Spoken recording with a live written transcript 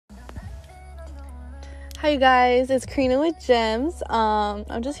Hi guys, it's Karina with Gems.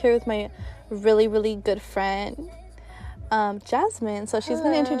 I'm just here with my really good friend, Jasmin. So she's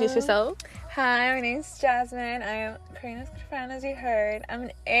going to introduce herself. Hi, my name's Jasmin. I am Karina's good friend, as you heard. I'm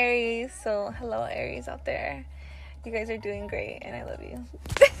an Aries, so hello Aries out there. You guys are doing great, and I love you.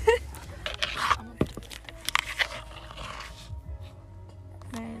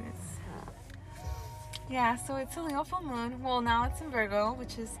 Yeah, so it's a Leo full moon. Well, now it's in Virgo,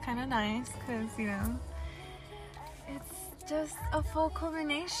 which is kind of nice because, it's just a full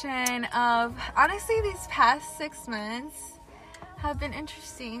culmination of, honestly, these past 6 months have been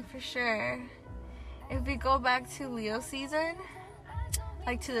interesting for sure. If we go back to Leo season,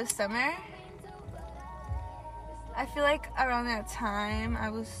 like to the summer, I feel like around that time I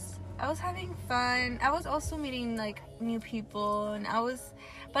was having fun. I was also meeting like new people, and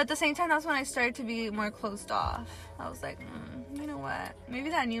but at the same time that's when I started to be more closed off. I was like, you know what? Maybe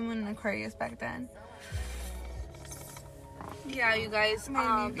that new moon in Aquarius back then. Yeah, you guys,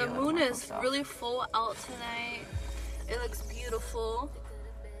 the moon is really full out tonight. It looks beautiful.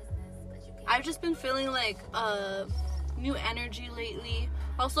 I've just been feeling like new energy lately.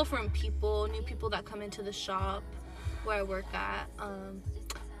 Also from new people that come into the shop where I work at.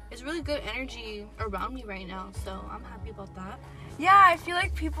 It's really good energy around me right now, so I'm happy about that. Yeah, I feel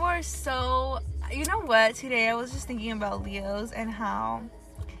like people are so... You know what? Today I was just thinking about Leos and how,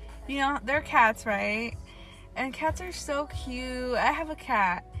 they're cats, right? And cats are so cute. I have a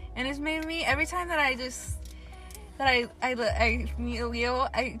cat, and it's made me, every time that I meet a Leo,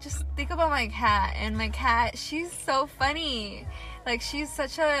 I just think about my cat. And my cat, she's so funny. Like, she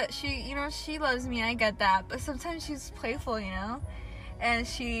loves me, I get that. But sometimes she's playful, And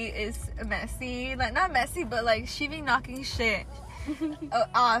she is messy. Like, not messy, but like, she be knocking shit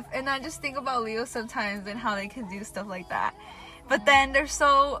off. And I just think about Leo sometimes and how they can do stuff like that. But then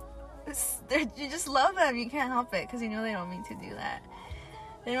you just love them. You can't help it, because they don't mean to do that.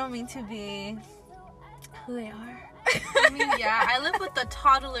 They don't mean to be who they are. I mean, yeah, I live with the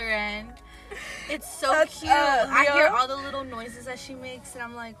toddler, and it's so cute. I hear all the little noises that she makes, and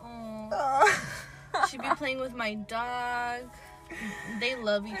I'm like, oh. She be playing with my dog. They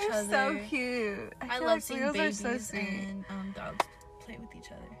love each other. So cute. I love like seeing babies and dogs play with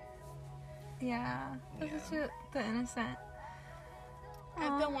each other. Yeah. That's the innocent.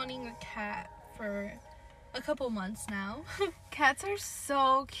 I've been wanting a cat for a couple months now. Cats are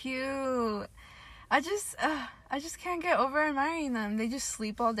so cute. I just can't get over admiring them. They just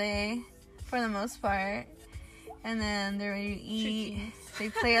sleep all day for the most part, and then they're ready to eat. They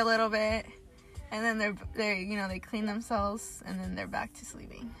play a little bit, and then they clean themselves, and then they're back to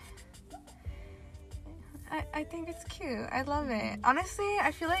sleeping. I think it's cute. I love it. Honestly,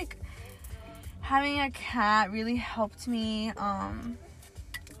 I feel like having a cat really helped me,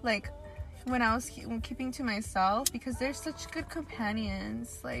 like when I was keeping to myself, because they're such good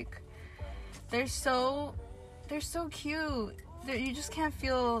companions. Like, they're so cute. You just can't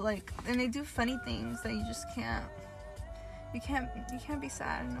feel like, and they do funny things that you just can't. You can't be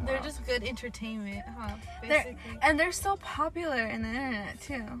sad in the world. They're just good entertainment, huh? They're so popular in the internet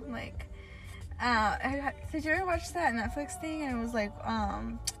too. Like, did you ever watch that Netflix thing? And it was like,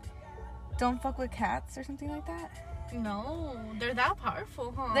 don't fuck with cats or something like that. No, they're that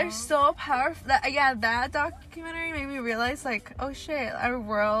powerful, huh? They're so powerful. That documentary made me realize, like, oh shit, our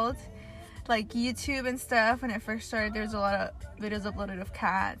world, like YouTube and stuff, when it first started, there's a lot of videos uploaded of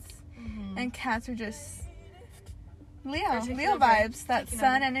cats. Mm-hmm. And cats are just Leo vibes, that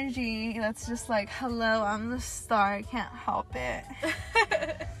sun energy that's just like, hello, I'm the star, I can't help it.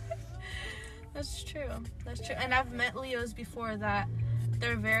 That's true. And I've met Leos before that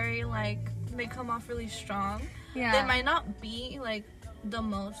they're very, like, they come off really strong. Yeah. They might not be like the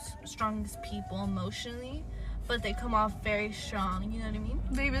most strongest people emotionally, but they come off very strong, you know what I mean?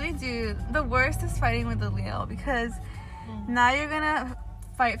 They really do. The worst is fighting with a Leo, because now you're gonna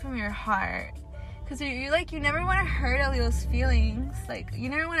fight from your heart, because you never want to hurt a Leo's feelings. Like, you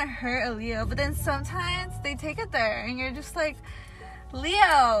never want to hurt a Leo, but then sometimes they take it there, and you're just like,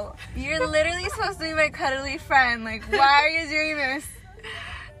 Leo, you're literally supposed to be my cuddly friend. Like, why are you doing this?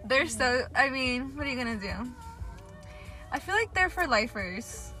 They're so, what are you gonna do? I feel like they're for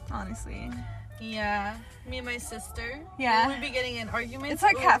lifers, honestly. Yeah, me and my sister. Yeah, we'd be getting in arguments. It's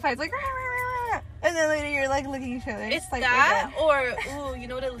like cat fights, like, and then later you're like looking at each other. It's like that, or you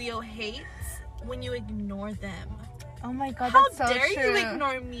know what a Leo hates? When you ignore them. Oh my god, that's so true. How dare you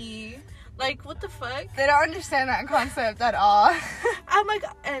ignore me? Like, what the fuck? They don't understand that concept at all. I'm like,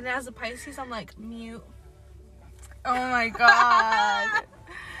 and as a Pisces, I'm like, mute. Oh my god.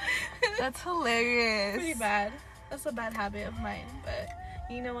 That's hilarious. Pretty bad. That's a bad habit of mine, but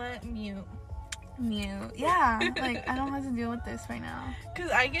you know what? Mute. mute. Yeah, like, I don't have to deal with this right now.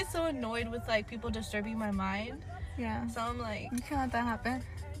 Because I get so annoyed with, like, people disturbing my mind. Yeah. So I'm like... You can't let that happen.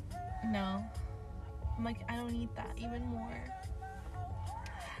 No. I'm like, I don't need that even more.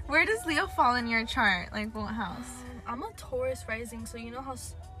 Where does Leo fall in your chart? Like, what house? I'm a Taurus rising, so you know how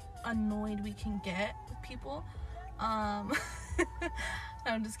annoyed we can get with people? I'm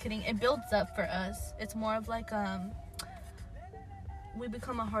just kidding. It builds up for us. It's more of like, we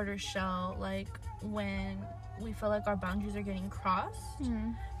become a harder shell, like, when we feel like our boundaries are getting crossed.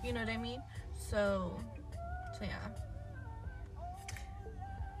 Mm-hmm. You know what I mean? So yeah.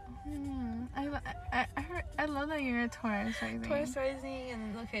 I love that you're a Taurus rising. Taurus rising,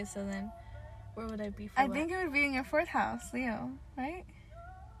 and okay, so then where would I be for I think it would be in your 4th house, Leo, right?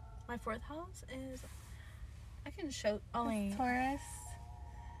 My 4th house is... I can show... Oh, wait. Taurus.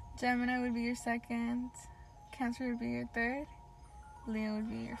 Gemini would be your 2nd. Cancer would be your 3rd. Leo would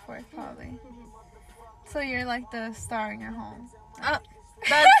be your 4th, probably. Mm-hmm. So you're like the star in your home. That's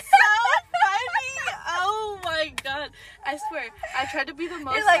so funny! Oh my god. I swear, I tried to be the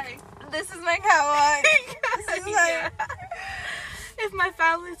most... You're like, this is my catwalk. This is yeah. If my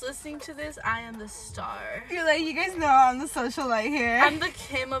family's listening to this, I am the star. You're like, you guys know I'm the socialite here. I'm the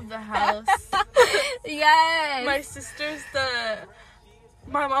Kim of the house. Yes. My sister's the...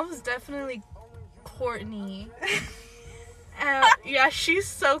 My mom's definitely Courtney. Yeah, she's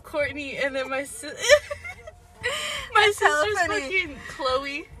so Courtney. And then my sister's fucking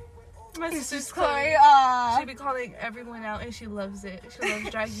Chloe. My sister's Chloe. She be calling everyone out, and she loves it. She loves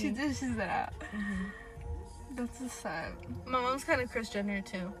dragging. She dishes it out. Mm-hmm. That's a sad. My mom's kind of Kris Jenner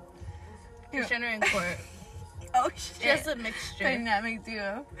too. Kris Jenner and Court. Oh shit. She has a mixture. Dynamic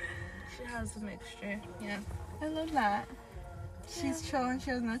duo. She has a mixture. Yeah. I love that. She's chill and she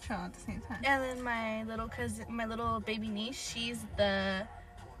has no chill at the same time. And then my little cousin, my little baby niece, she's the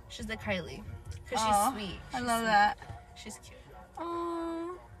Kylie, cause she's sweet. I love that. She's cute.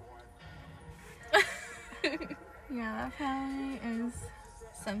 Aww. Yeah, that family is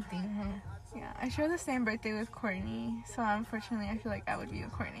something, huh? Yeah, I share the same birthday with Courtney, so unfortunately I feel like I would be a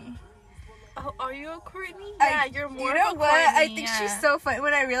Courtney. Oh, are you a Courtney? Yeah, you're more of a Courtney. I think she's so funny.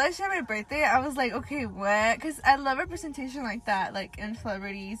 When I realized she had my birthday, I was like, okay, what? Because I love representation like that, like in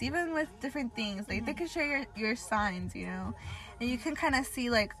celebrities, even with different things. Like, they can share your signs, you know? And you can kind of see,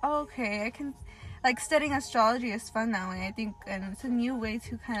 like, oh, okay, I can... Like, studying astrology is fun that way, I think. And it's a new way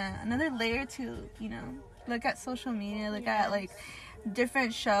to kind of... Another layer to, you know, look at social media, look at, like,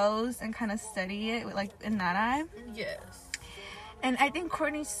 different shows and kind of study it, like, in that eye. Yes. And I think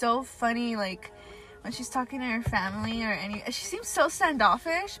Courtney's so funny, like, when she's talking to her family or she seems so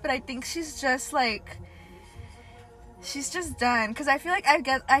standoffish, but I think she's just, like, she's just done. Because I feel like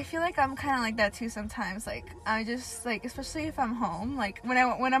I'm kind of like that, too, sometimes. Like, I just, like, especially if I'm home, like, when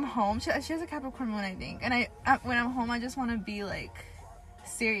I'm home, she has a Capricorn moon, I think. And when I'm home, I just want to be, like,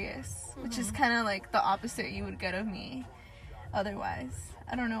 serious, which is kind of, like, the opposite you would get of me otherwise.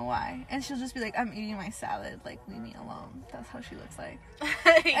 I don't know why. And she'll just be like, I'm eating my salad, like, leave me alone. That's how she looks like.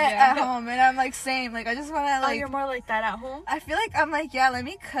 At home. And I'm like, same. Like, I just want to, like... Oh, you're more like that at home? I feel like I'm like, yeah, let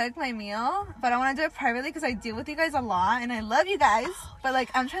me cook my meal, but I want to do it privately because I deal with you guys a lot, and I love you guys, but, like,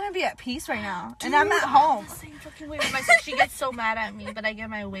 I'm trying to be at peace right now. Dude, and I'm at home. The same fucking way with my sister. She gets so mad at me, but I get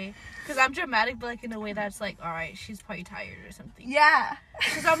my way. Because I'm dramatic, but, like, in a way that's like, alright, she's probably tired or something. Yeah.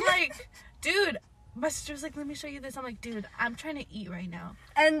 Because I'm like, dude... My sister was like, let me show you this. I'm like, dude, I'm trying to eat right now.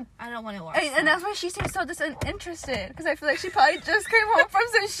 And I don't want to watch and that's why she seems so disinterested. Because I feel like she probably just came home from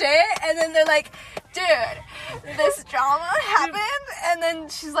some shit. And then they're like, dude, this drama happened. And then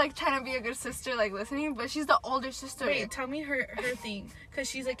she's like trying to be a good sister, like listening. But she's the older sister. Wait, tell me her thing. Because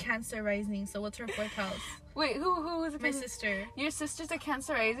she's a Cancer rising. So what's her 4th house? Wait, who was it? My sister. Your sister's a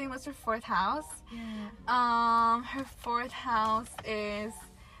Cancer rising. What's her 4th house? Yeah. Her 4th house is...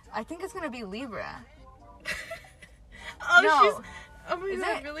 I think it's gonna be Libra. Oh my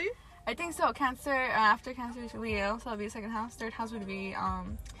god, really? I think so. Cancer, after Cancer is Leo, so that'll be the 2nd house. 3rd house would be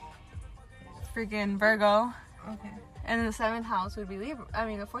freaking Virgo. Okay. And then the 7th house would be Libra. I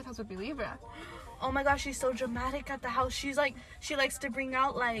mean, the 4th house would be Libra. Oh my gosh, she's so dramatic at the house. She's like, she likes to bring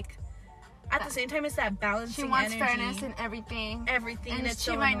out, like, at the same time, it's that balancing energy. She wants energy. fairness in everything. Everything. And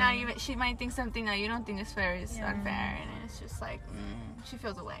she might not even, she might think something that you don't think is fair is unfair. And it's just like, she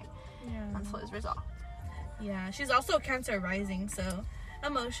feels away. Yeah. Until it's resolved. Yeah. She's also a Cancer rising, so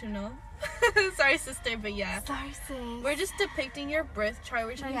emotional. Sorry, sister, but yeah. Sorry, sis. We're just depicting your birth chart.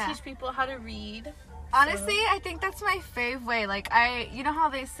 We're trying to teach people how to read. Honestly, I think that's my fave way. Like, you know how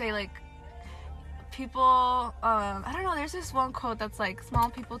they say, like, people, I don't know, there's this one quote that's like, small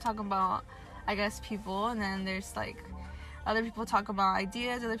people talk about, I guess, people, and then there's like Other people talk about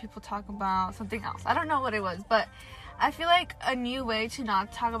ideas. Other people talk about something else. I don't know what it was, but I feel like a new way to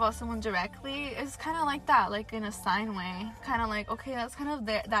not talk about someone directly is kind of like that, like in a sign way. Kind of like, okay, that's kind of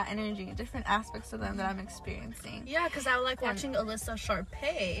that energy, different aspects of them that I'm experiencing. Yeah, because I like watching Alyssa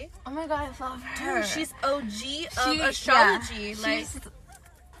Sharpay. Oh my god, I love her. Dude, she's OG of astrology. Yeah, like, she's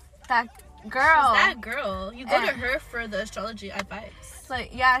that girl. She's that girl. You go to her for the astrology advice.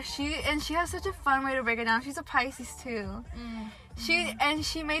 Like, yeah, she has such a fun way to break it down. She's a Pisces too.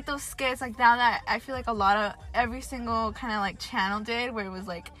 She made those skits like now that I feel like a lot of every single kind of like channel did, where it was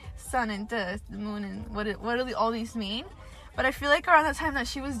like sun and dust, the moon, and what do all these mean. But I feel like around the time that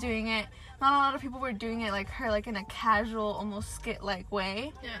she was doing it, not a lot of people were doing it like her, like in a casual, almost skit like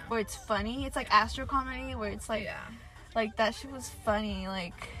way, where it's funny. It's like astro comedy, where it's like like that shit was funny,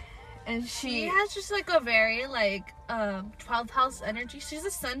 like. And she has just like a very like 12th house energy. She's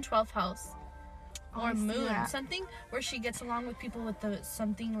a sun 12th house or moon, something where she gets along with people with the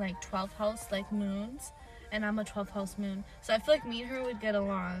something like 12th house like moons, and I'm a 12th house moon, so I feel like me and her would get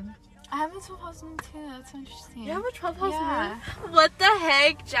along. I have a 12th house moon too. That's interesting. You have a 12th house moon? What the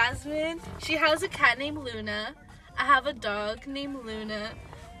heck, Jasmine? She has a cat named Luna. I have a dog named Luna.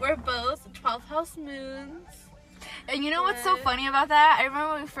 We're both 12th house moons. And you know what's so funny about that? I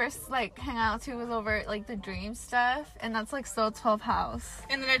remember when we first like hang out too was over like the dream stuff, and that's like so 12th house.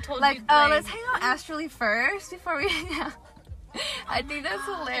 And then I told like, you oh, let's hang out astrally first before we hang out. I think that's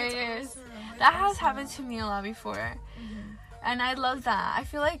hilarious. That has happened to me a lot before, and I love that. I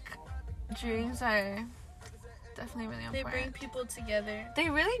feel like dreams are definitely really important. They bring people together. They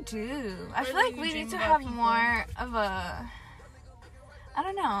really do. I feel like we need to have more of a, I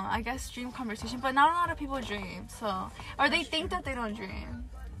don't know, I guess dream conversation, but not a lot of people dream, so, or they think that they don't dream,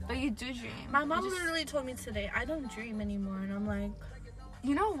 but you do dream. My mom literally told me today, I don't dream anymore, and I'm like,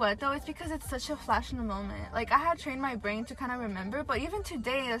 you know what though, it's because it's such a flash in the moment. Like, I had trained my brain to kind of remember, but even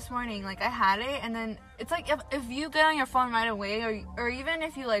today, this morning, like, I had it, and then it's like, if you get on your phone right away, or even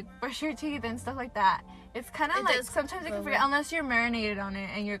if you like brush your teeth and stuff like that, it's kind of like, sometimes you can forget, unless you're marinated on it,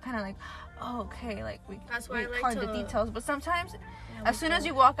 and you're kind of like, oh, okay, like, we card the details, but sometimes, as soon as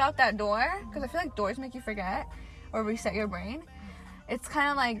you walk out that door, because I feel like doors make you forget or reset your brain, it's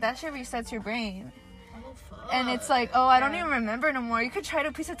kind of like that shit resets your brain. Oh, fuck. And it's like, oh, I don't even remember no more. You could try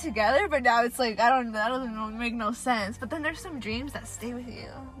to piece it together, but now it's like, that doesn't make no sense. But then there's some dreams that stay with you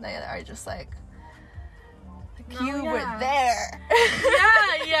that are just like you were there.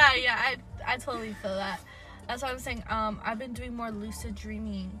 yeah. I totally feel that. That's why I'm saying, I've been doing more lucid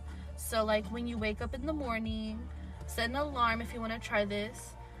dreaming. So like when you wake up in the morning, set an alarm if you want to try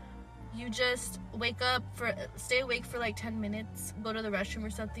this. You just stay awake for like 10 minutes, go to the restroom or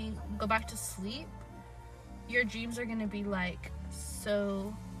something, go back to sleep. Your dreams are going to be like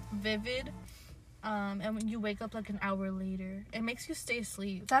so vivid. And when you wake up like an hour later, it makes you stay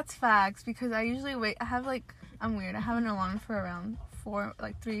asleep. That's facts, because I usually I'm weird. I have an alarm for around 4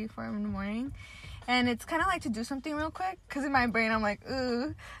 in the morning. And it's kind of like to do something real quick, because in my brain I'm like,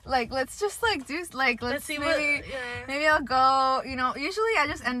 ooh, like, let's just like do, like, let's see maybe I'll go, you know. Usually I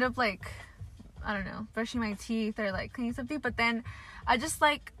just end up like, I don't know, brushing my teeth or like cleaning something, but then I just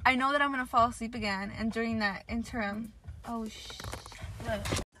like, I know that I'm gonna fall asleep again, and during that interim,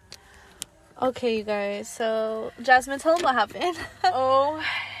 okay, you guys, so Jasmine, tell them what happened.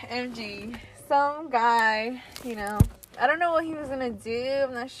 OMG, some guy, you know, I don't know what he was gonna do.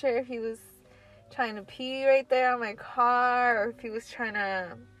 I'm not sure if he was trying to pee right there on my car, or if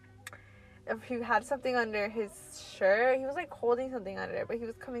he had something under his shirt. He was like holding something under it, but he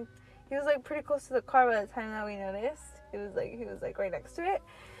was like pretty close to the car by the time that we noticed. He was like right next to it.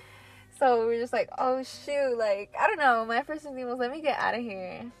 So we were just like, oh shoot, like, I don't know, my first instinct was, let me get out of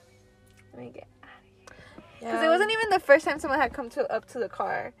here. Because it wasn't even the first time someone had come up to the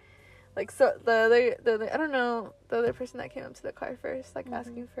car. Like, so the other I don't know, the other person that came up to the car first, like,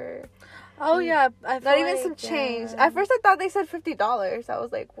 asking for, not even some change. At first I thought they said $50. I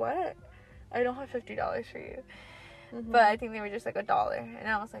was like, what? I don't have $50 for you. But I think they were just like $1, and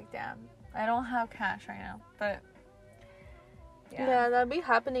I was like, damn, I don't have cash right now. But yeah, that'd be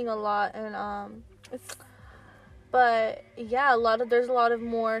happening a lot. And there's a lot of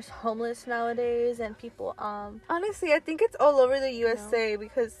more homeless nowadays, and people honestly, I think it's all over the USA,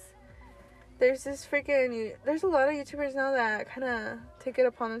 because there's a lot of YouTubers now that kind of take it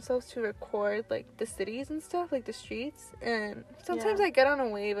upon themselves to record, like, the cities and stuff, like, the streets. And sometimes I get on a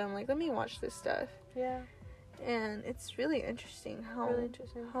wave and I'm like, let me watch this stuff. Yeah. And it's really interesting how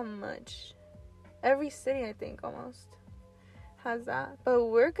much every city, I think, almost has that. But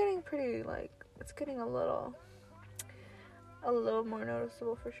we're getting pretty, like, it's getting a little more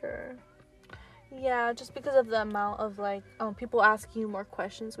noticeable for sure. Yeah, just because of the amount of, like, people asking you more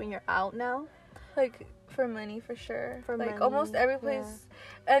questions when you're out now. Like, for money, for sure. For like, money, almost every place.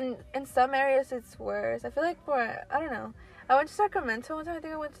 Yeah. And in some areas, it's worse. I feel like I don't know. I went to Sacramento one time. I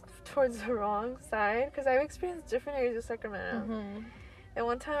think I went towards the wrong side. Because I've experienced different areas of Sacramento. Mm-hmm. And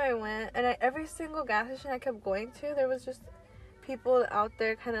one time I went, and every single gas station I kept going to, there was just people out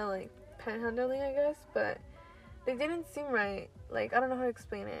there kind of, like, panhandling, I guess. But they didn't seem right. Like, I don't know how to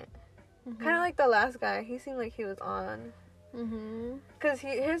explain it. Mm-hmm. Kind of like the last guy. He seemed like he was on. Mm-hmm. Cause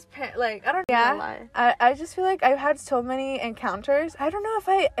like, I don't know. Yeah, I just feel like I've had so many encounters. I don't know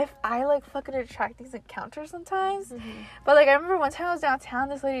if I like fucking attract these encounters sometimes. Mm-hmm. But like, I remember one time I was downtown,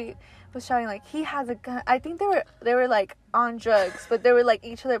 this lady was shouting like, he has a gun. I think they were like on drugs, but they were like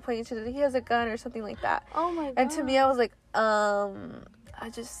each other pointing to he has a gun or something like that. Oh my god. And to me, I was like, I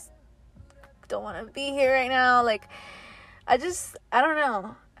just don't want to be here right now. Like, I don't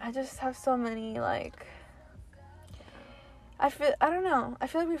know. I just have so many, like, I don't know. I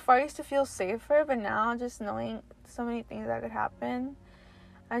feel like before I used to feel safer, but now just knowing so many things that could happen,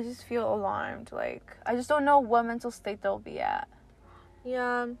 I just feel alarmed. Like, I just don't know what mental state they'll be at.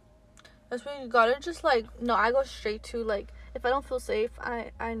 Yeah. That's when you gotta just, like, no, I go straight to, like, if I don't feel safe,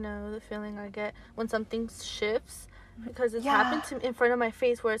 I know the feeling I get when something shifts. Because it's happened to me in front of my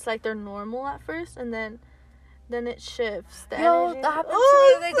face where it's like they're normal at first, and then it shifts. The energy. That happened to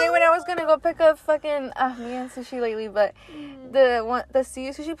me the other day when I was gonna go pick up fucking me and sushi lately, but the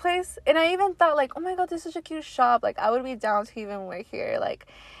sushi place, and I even thought like, oh my god, this is such a cute shop. Like, I would be down to even work here. Like,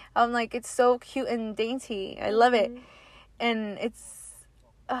 I'm like, it's so cute and dainty. I love it, and it's.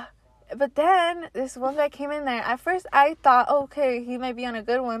 But then this one guy came in there. At first, I thought, okay, he might be on a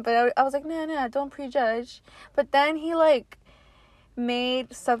good one, but I was like, nah, don't prejudge. But then he like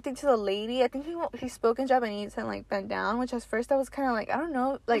made something to the lady. I think he spoke in Japanese and like bent down, which at first I was kind of like, I don't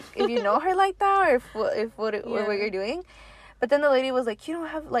know, like if you know her like that or if what you're doing. But then the lady was like, you don't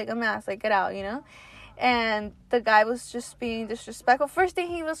have like a mask, like get out, you know. And the guy was just being disrespectful. First thing,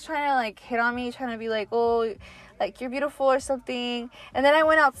 he was trying to like hit on me, trying to be like, oh, like you're beautiful or something. And then I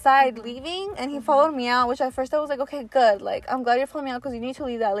went outside leaving, and he followed me out, which at first I was like, okay, good, like I'm glad you're following me out because you need to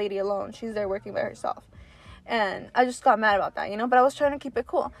leave that lady alone. She's there working by herself. And I just got mad about that, you know, but I was trying to keep it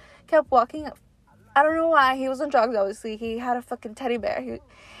cool. Kept walking. I don't know why. He was on drugs, obviously. He had a fucking teddy bear.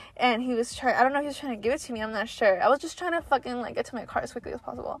 And he was trying, I don't know if he was trying to give it to me. I'm not sure. I was just trying to fucking, like, get to my car as quickly as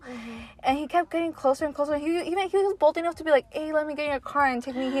possible. Mm-hmm. And he kept getting closer and closer. He was bold enough to be like, hey, let me get in your car and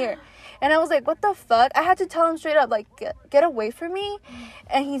take me here. And I was like, what the fuck? I had to tell him straight up, like, get away from me.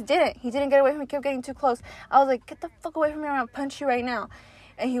 And he didn't. He didn't get away from me. He kept getting too close. I was like, get the fuck away from me. I'm going to punch you right now.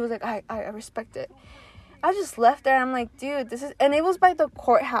 And he was like, I respect it. I just left there. I'm like, dude, this is, and it was by the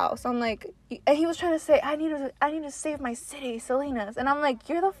courthouse. I'm like, and he was trying to say, I need to save my city, Salinas. And I'm like,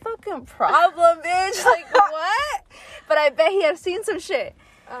 you're the fucking problem, bitch. Like, what? But I bet he had seen some shit.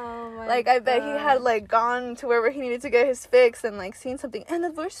 Oh my Like, I bet he had, like, gone to wherever he needed to get his fix and, like, seen something. And the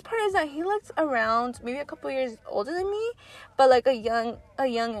worst part is that he looked around maybe a couple years older than me, but, like, a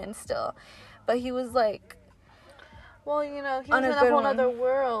youngin' still. But he was, like, well, you know, he was in a whole other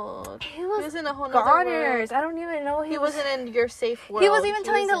world. He was in a whole other world. I don't even know. He wasn't in your safe world. He was even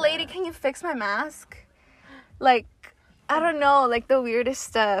telling the lady, can you fix my mask? Like, I don't know, like, the weirdest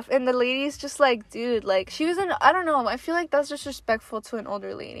stuff. And the lady's just like, dude, like, she was in, I don't know, I feel like that's disrespectful to an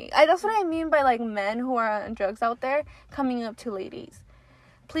older lady. That's what I mean by, like, men who are on drugs out there coming up to ladies.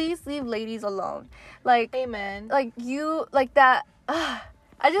 Please leave ladies alone. Like, amen. Like, you, like, that,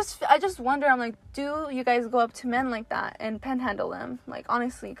 I just wonder, I'm like, do you guys go up to men like that and panhandle them? Like,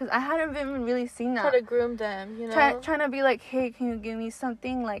 honestly, because I hadn't even really seen that. Try to groom them, you know? Trying to be like, hey, can you give me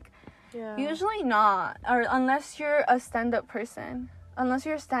something? Like, yeah. Usually not. Or unless you're a stand-up person. Unless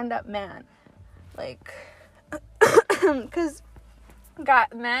you're a stand-up man. Like, because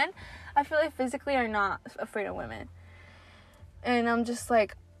men, I feel like physically are not afraid of women. And I'm just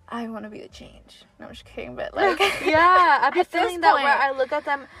like, I want to be the change. No, I'm just kidding, but like... yeah, I've been feeling that where I look at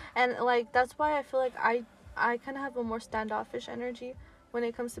them, and like, that's why I feel like I kind of have a more standoffish energy when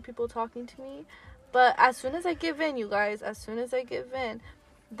it comes to people talking to me. But as soon as I give in, you guys,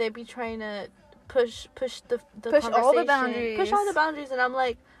 they be trying to push the conversation. All the boundaries. Push all the boundaries, and I'm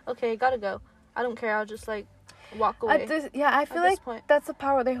like, okay, gotta go. I don't care, I'll just like walk away. I feel like that's the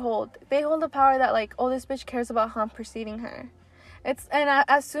power they hold. They hold the power that like, oh, this bitch cares about how I'm perceiving her.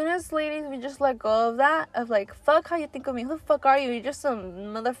 As soon as ladies, we just let go of that, of like, fuck how you think of me, who the fuck are you? You're just some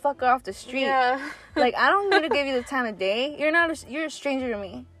motherfucker off the street. Yeah. Like, I don't need to give you the time of day. You're a stranger to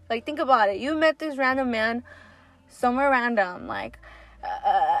me. Like, think about it. You met this random man somewhere random. Like,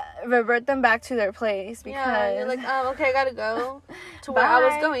 revert them back to their place because you're like, okay, I gotta go to where I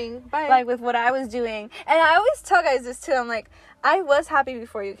was going. Bye. Like with what I was doing. And I always tell guys this too. I'm like, I was happy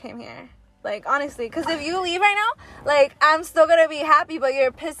before you came here. Like, honestly, because if you leave right now, like, I'm still gonna be happy, but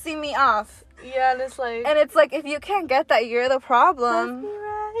you're pissing me off. Yeah, and it's like, if you can't get that, you're the problem. Left me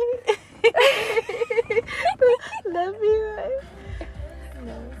right. Left me right.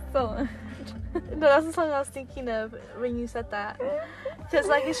 No. So. No, that's the song I was thinking of when you said that. Because,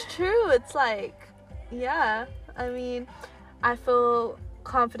 like, it's true. It's like, yeah. I mean, I feel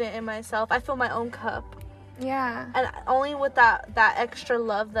confident in myself. I fill my own cup. Yeah. And only with that extra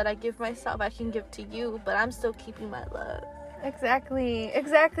love that I give myself, I can give to you. But I'm still keeping my love. Exactly.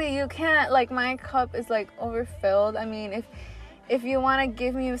 You can't, like, my cup is, like, overfilled. I mean, if you want to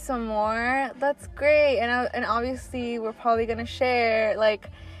give me some more, that's great. And obviously, we're probably going to share. Like,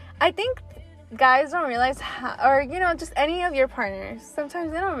 I think guys don't realize how, or, you know, just any of your partners,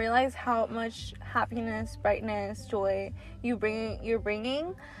 sometimes they don't realize how much happiness, brightness, joy you're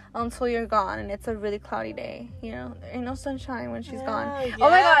bringing until you're gone and it's a really cloudy day. You know, there ain't no sunshine when she's gone. Yes. Oh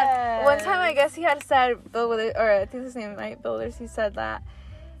my god, one time I guess he had said, Bill Withers, or I think his name, right, Bill Withers, he said that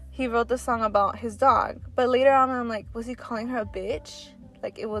he wrote the song about his dog, but later on I'm like, was he calling her a bitch?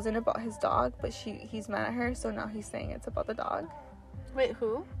 Like, it wasn't about his dog, but he's mad at her, so now he's saying it's about the dog. Wait,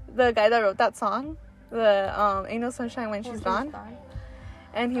 who? The guy that wrote that song, the Ain't No Sunshine When She's Gone.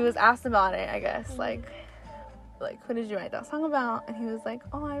 And he was asked about it, I guess, like, who did you write that song about? And he was like,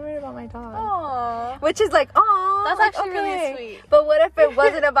 oh, I wrote about my dog. Aww. Which is like, oh, that's like, actually okay. really sweet. But what if it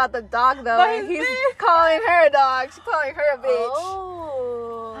wasn't about the dog, though? And he's calling her a dog. She's calling her a bitch. Oh.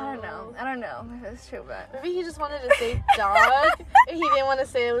 I don't know if it's true, but maybe he just wanted to say dog, and he didn't want to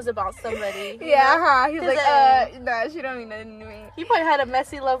say it was about somebody. Yeah, huh? He's like, nah, she don't mean nothing to me. He probably had a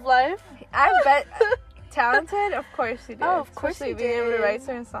messy love life. I bet. Talented? Of course he did. Oh, of course he did. Being able to write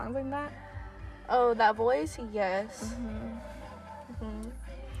certain songs like that. Oh, that voice? Yes. Mm-hmm.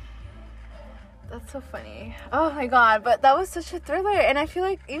 That's so funny. Oh my god, but that was such a thriller. And I feel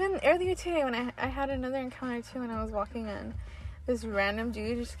like even earlier today when I had another encounter too when I was walking in, this random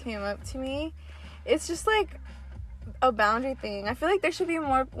dude just came up to me. It's just like a boundary thing. I feel like there should be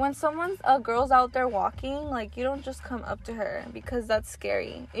more when a girl's out there walking, like, you don't just come up to her because that's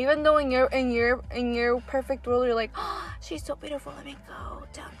scary. Even though in your perfect world you're like, oh, she's so beautiful, let me go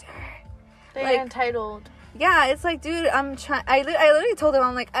down to her. They're like, entitled. Yeah, it's like, dude, I literally told him,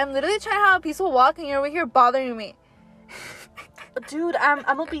 I'm like, I'm literally trying to have a peaceful walk and you're over here bothering me. Dude, I'm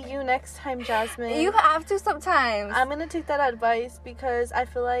gonna be you next time, Jasmin. You have to sometimes. I'm gonna take that advice because I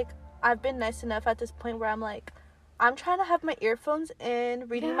feel like I've been nice enough at this point where I'm like, I'm trying to have my earphones in,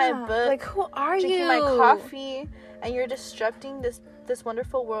 reading my book. Like, who are drinking you? My coffee, and you're disrupting this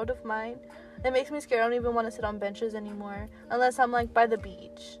wonderful world of mine. It makes me scared. I don't even want to sit on benches anymore unless I'm like by the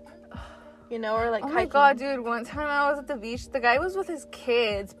beach, you know, or like. Oh my god, dude! One time I was at the beach. The guy was with his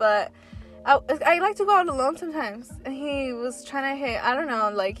kids, but I like to go out alone sometimes. And he was trying to hit. I don't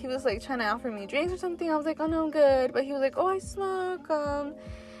know, like he was like trying to offer me drinks or something. I was like, oh no, I'm good. But he was like, oh, I smoke.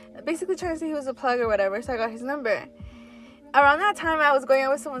 Basically trying to say he was a plug or whatever, so I got his number. Around that time, I was going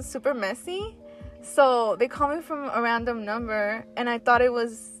out with someone super messy, so they called me from a random number, and I thought it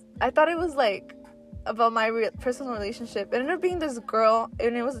was like about my personal relationship. It ended up being this girl,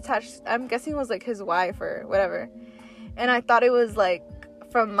 and it was attached. I'm guessing it was like his wife or whatever, and I thought it was like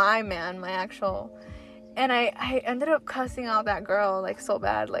from my man, my actual. And I ended up cussing out that girl, like, so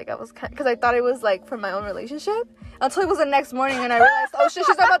bad. Like, I was... Because I thought it was, like, from my own relationship. Until it was the next morning and I realized, oh, shit,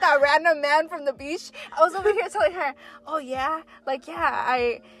 she's talking about that random man from the beach. I was over here telling her, oh, yeah? Like, yeah,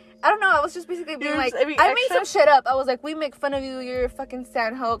 I don't know. I was just basically being like... I made some shit up. I was like, we make fun of you. You're a fucking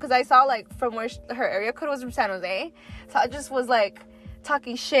San Ho. Because I saw, like, from where her area code was from San Jose. So I just was, like...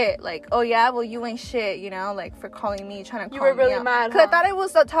 talking shit, like, oh yeah, well, you ain't shit, you know, like, for calling me, trying to call me out. You were really mad, because I thought it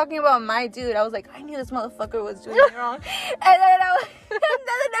was talking about my dude. I was like, I knew this motherfucker was doing me wrong. And then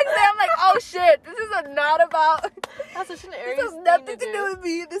the next day, I'm like, oh shit, this is not about... That's such an Aries This has nothing to do with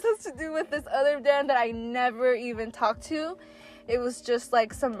me. This has to do with this other Dan that I never even talked to. It was just,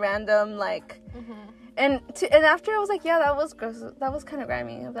 like, some random, like... And after I was like, yeah, that was gross. That was kind of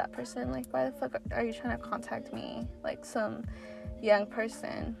grimy of that person. Like, why the fuck are you trying to contact me? Like, some... young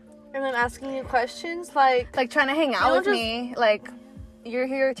person, and then asking you questions like trying to hang out with me, like, you're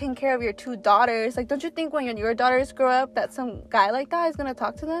here taking care of your 2 daughters. Like, don't you think when your daughters grow up that some guy like that is gonna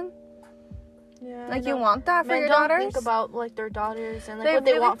talk to them? Yeah, like, you want that for your daughters? Think about, like, their daughters and, like, what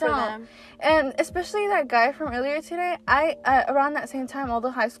they want for them. And especially that guy from earlier today, I around that same time, all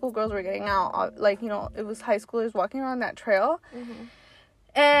the high school girls were getting out, like, you know, it was high schoolers walking around that trail.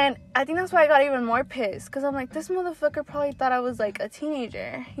 And I think that's why I got even more pissed. Because I'm like, this motherfucker probably thought I was, like, a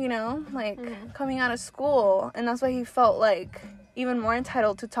teenager, you know? Like, coming out of school. And that's why he felt, like, even more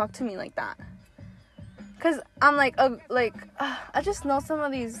entitled to talk to me like that. Because I'm like, I just know some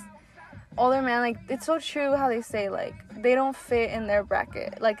of these older men, like, it's so true how they say, like, they don't fit in their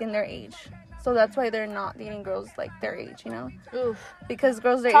bracket, like, in their age. So that's why they're not dating girls, like, their age, you know? Oof. Because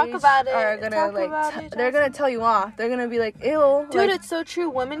girls their age are gonna, like, they're gonna tell you off. They're gonna be like, ew. Dude, like, it's so true.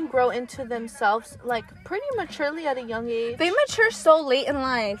 Women grow into themselves, like, pretty maturely at a young age. they mature so late in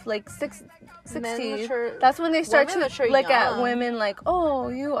life, like, 60. That's when they start to look at women like, oh,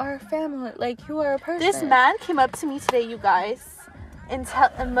 you are a family, like, you are a person. This man came up to me today, you guys.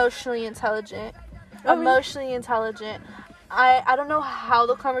 Emotionally intelligent. Emotionally intelligent. I don't know how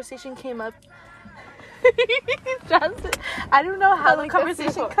the conversation came up. Jasmin, I don't know how the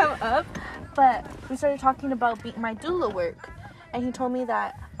conversation came up, but we started talking about my doula work, and he told me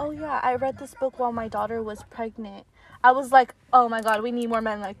that, oh yeah, I read this book while my daughter was pregnant. I was like, oh my god, we need more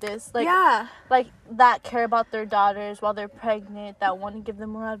men like this, like, yeah, like that care about their daughters while they're pregnant, that want to give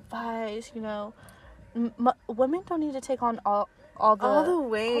them more advice, you know. Women don't need to take on all the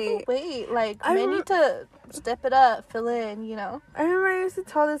weight. Like, men need to step it up, fill in, you know. I remember I used to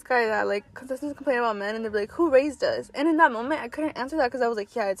tell this guy that, like, contestants complain about men, and they'd be like, who raised us? And in that moment, I couldn't answer that because I was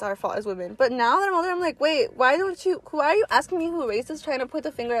like, yeah, it's our fault as women. But now that I'm older, I'm like, wait, why are you asking me who raised us, trying to point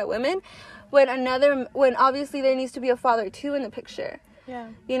the finger at women, when obviously there needs to be a father too in the picture. Yeah.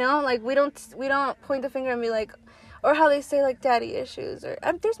 You know, like, we don't point the finger and be like, or how they say, like, daddy issues, or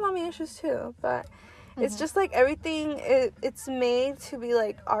there's mommy issues too, but it's just like everything, it's made to be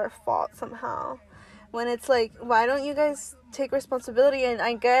like our fault somehow, when it's like, why don't you guys take responsibility? And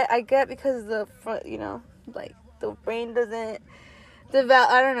I get because you know, like, the brain doesn't develop,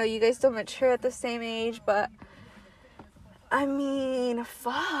 I don't know, you guys don't mature at the same age, but I mean,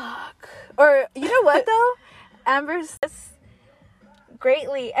 fuck. Or, you know what though, Amber's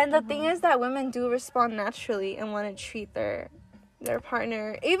greatly, and the thing is that women do respond naturally and want to treat their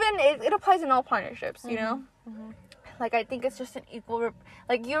partner, even it applies in all partnerships, you know. Like, I think it's just an equal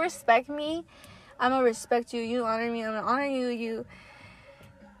like, you respect me, I'm gonna respect you. You honor me, I'm gonna honor you.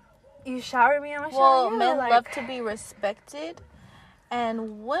 You shower me, I'm gonna shower you. Men love to be respected,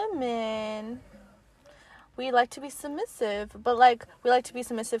 and women, we like to be submissive, but, like, we like to be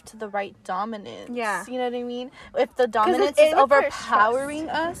submissive to the right dominance. Yeah, you know what I mean? If the dominance is overpowering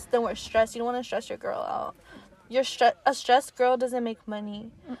us, then we're stressed. You don't want to stress your girl out. A stressed girl doesn't make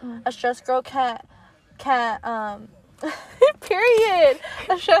money. A stressed girl can't period.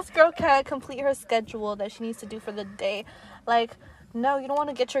 A stressed girl can't complete her schedule that she needs to do for the day. Like, no, you don't want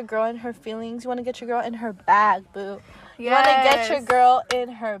to get your girl in her feelings. You want to get your girl in her bag, boo. You want to get your girl in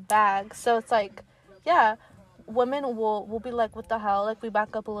her bag. So it's like, yeah, women will be like, what the hell? Like, we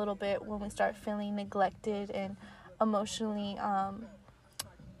back up a little bit when we start feeling neglected and emotionally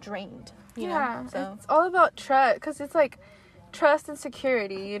drained. You know? So it's all about trust, because it's like trust and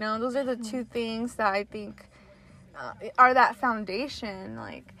security, you know. Those are the two things that I think are that foundation.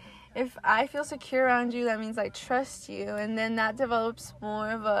 Like, if I feel secure around you, that means I trust you, and then that develops more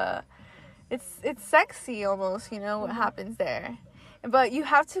of a, it's sexy almost, you know, what happens there. But you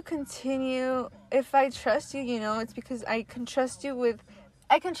have to continue. If I trust you, you know, it's because I can trust you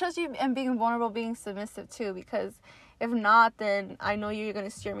and being vulnerable, being submissive too, because if not, then I know you're going to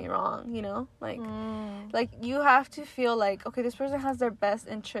steer me wrong, you know? Like, like, you have to feel like, okay, this person has their best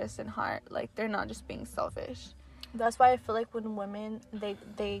interests in heart. Like, they're not just being selfish. That's why I feel like when women,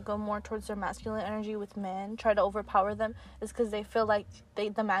 they go more towards their masculine energy with men, try to overpower them, is because they feel like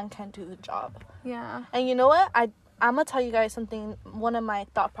the man can't do the job. Yeah. And you know what? I'm going to tell you guys something, one of my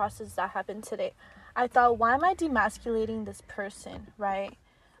thought processes that happened today. I thought, why am I demasculating this person, right?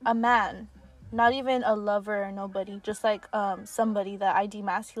 A man. Not even a lover or nobody, just like somebody that I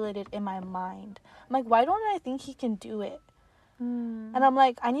demasculated in my mind. I'm like, why don't I think he can do it? And I'm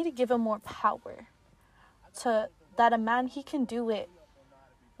like, I need to give him more power. To that a man, he can do it.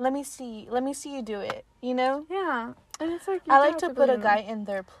 Let me see you do it, you know? Yeah. And it's like, I like to put a guy in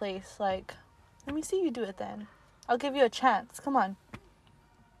their place, like, let me see you do it then. I'll give you a chance. Come on.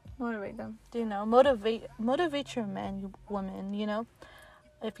 Motivate them. You know, motivate your man, you woman, you know?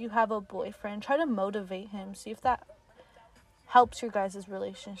 If you have a boyfriend, try to motivate him. See if that helps your guys'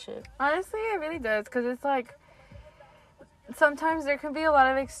 relationship. Honestly, it really does. Because it's like, sometimes there can be a lot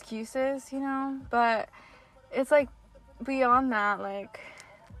of excuses, you know? But it's like, beyond that, like,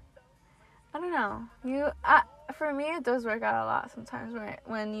 I don't know. For me, it does work out a lot sometimes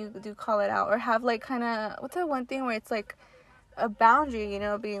when you do call it out. Or have, like, kind of, what's that one thing where it's like a boundary, you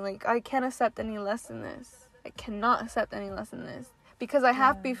know? Being like, I can't accept any less than this. I cannot accept any less than this. because I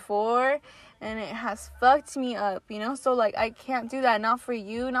have before, and it has fucked me up, you know? So, like, I can't do that. Not for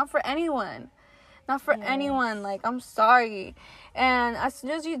you, not for anyone. Not for anyone. Like, I'm sorry. And as soon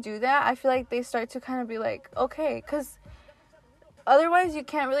as you do that, I feel like they start to kind of be like, okay, because otherwise you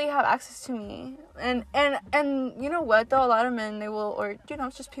can't really have access to me. And you know what, though? A lot of men, they will, or, you know,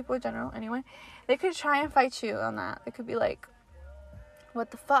 it's just people in general, anyway. They could try and fight you on that. They could be like,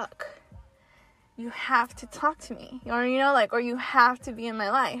 what the fuck? You have to talk to me. Or, you know, like, or you have to be in my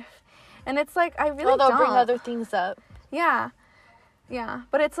life. And it's like, I really they'll don't. bring other things up. Yeah. Yeah.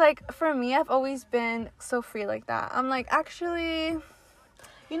 But it's like, for me, I've always been so free like that. I'm like, actually...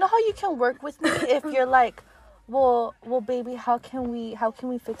 You know how you can work with me if you're like, well, baby, how can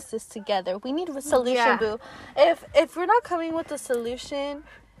we fix this together? We need a solution, boo. If you're not coming with a solution,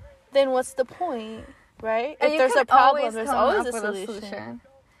 then what's the point, right? And if there's a problem, there's always a solution.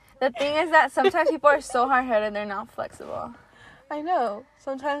 The thing is that sometimes people are so hard-headed, they're not flexible. I know.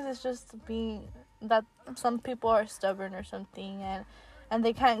 Sometimes it's just being that some people are stubborn or something, and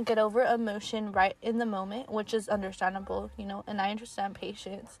they can't get over emotion right in the moment, which is understandable, you know, and I understand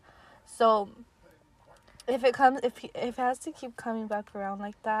patience. So if it has to keep coming back around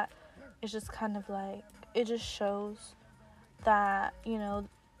like that, it's just kind of like, it just shows that, you know,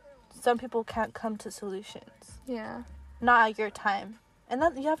 some people can't come to solutions. Yeah. Not at your time. And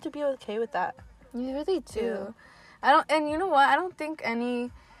that you have to be okay with that. You really do. And you know what? I don't think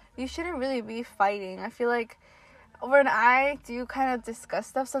you shouldn't really be fighting. I feel like when I do kind of discuss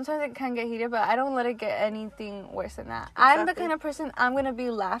stuff, sometimes it can get heated, but I don't let it get anything worse than that. Exactly. I'm the kind of person, I'm going to be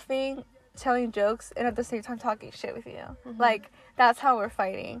laughing, telling jokes, and at the same time talking shit with you. Mm-hmm. Like, that's how we're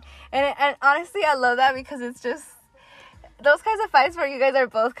fighting. And honestly, I love that because it's just those kinds of fights where you guys are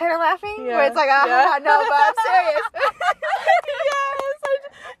both kind of laughing, where it's like, no, but I'm serious.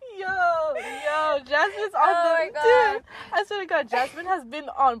 Yo, Jasmine's on my God. Dude, I swear to God, Jasmine has been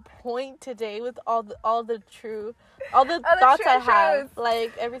on point today with all the thoughts I have,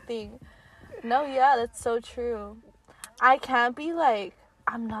 like everything. No, yeah, that's so true. I can't be like,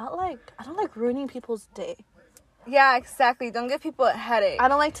 I don't like ruining people's day. Yeah, exactly. Don't give people a headache. I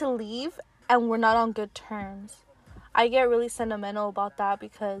don't like to leave and we're not on good terms. I get really sentimental about that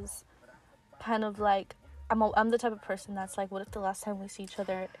because kind of like I'm the type of person that's like, what if the last time we see each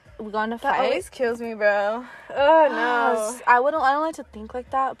other we got in a fight? That always kills me, bro. Oh no. I don't like to think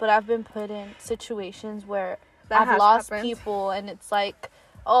like that, but I've been put in situations where I've lost people and it's like,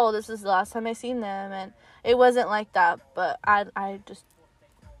 oh, this is the last time I seen them, and it wasn't like that, but I just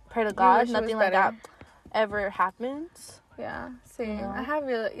pray to God nothing like that ever happens. Yeah, same. You know? I have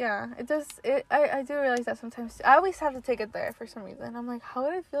it does, I do realize that sometimes. I always have to take it there for some reason. I'm like, how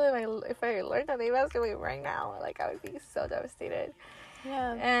would I feel if I learned that they passed away right now? Like, I would be so devastated.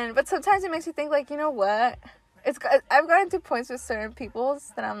 Yeah. But sometimes it makes me think, like, you know what? I've gotten to points with certain people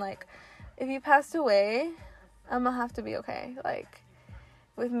that I'm like, if you passed away, I'm gonna have to be okay. Like,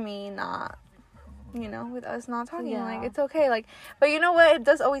 with me not, you know, with us not talking. Like, it's okay. Like, but you know what? It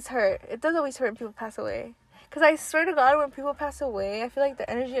does always hurt. It does always hurt when people pass away. Because I swear to God, when people pass away, I feel like the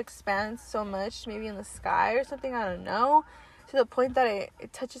energy expands so much, maybe in the sky or something, I don't know, to the point that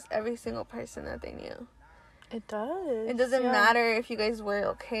it touches every single person that they knew. It does. It doesn't matter if you guys were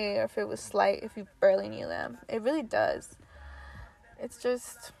okay or if it was slight, if you barely knew them. It really does. It's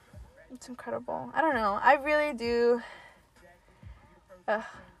just, it's incredible. I don't know. I really do. I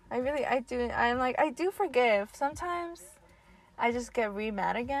do forgive. Sometimes I just get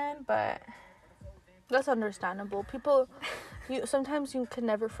mad again, but... That's understandable. People, sometimes you can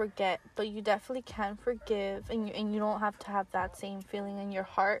never forget, but you definitely can forgive, and you don't have to have that same feeling in your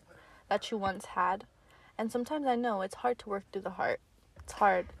heart that you once had. And sometimes I know it's hard to work through the heart. It's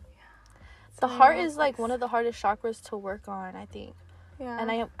hard. The heart is like one of the hardest chakras to work on, I think. Yeah.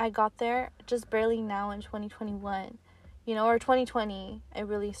 And I got there just barely now in 2021, you know, or 2020. I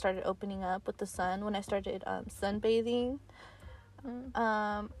really started opening up with the sun when I started sunbathing.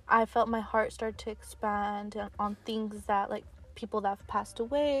 I felt my heart start to expand on things that, like, people that have passed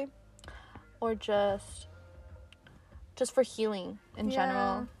away, or just for healing in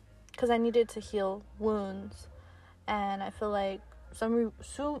general, because I needed to heal wounds, and I feel like some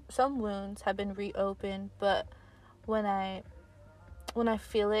wounds have been reopened, but when I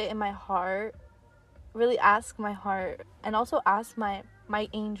feel it in my heart, really ask my heart, and also ask my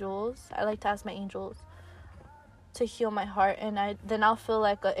angels. I like to ask my angels to heal my heart, and then I'll feel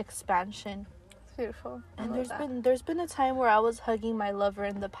like an expansion. It's beautiful. And there's been a time where I was hugging my lover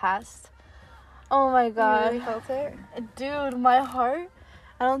in the past. Oh my God. You really felt it? Dude, my heart,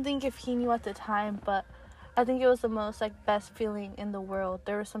 I don't think if he knew at the time, but I think it was the most, like, best feeling in the world.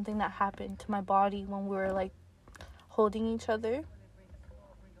 There was something that happened to my body when we were, like, holding each other.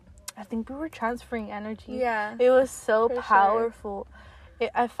 think we were transferring energy. Yeah. It was so For powerful.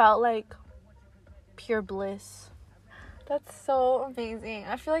 I felt like pure bliss. That's so amazing.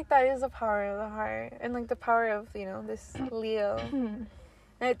 I feel like that is the power of the heart and like the power of, you know, this Leo. And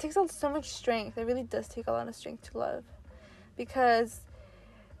it takes so much strength. It really does take a lot of strength to love. Because,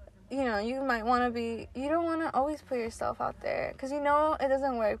 you know, you might want to be, you don't want to always put yourself out there. Because you know it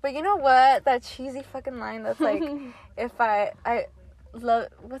doesn't work. But you know what? That cheesy fucking line that's like, if I love,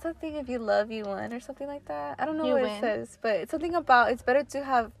 what's that thing? If you love, you win, or something like that. I don't know what it says. But it's something about, it's better to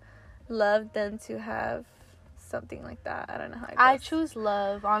have love than to have something like that. I don't know how it goes. I choose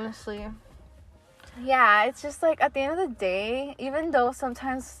love, honestly. Yeah, it's just like at the end of the day, even though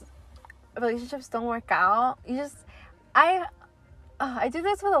sometimes relationships don't work out, you just I do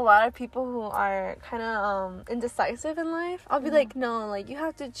this with a lot of people who are kind of indecisive in life. I'll be like, no, like you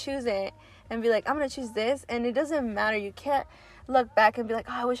have to choose it, and be like, I'm gonna choose this, and it doesn't matter. You can't look back and be like,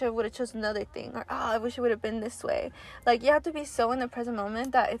 oh, I wish I would have chosen another thing, or oh, I wish it would have been this way. Like you have to be so in the present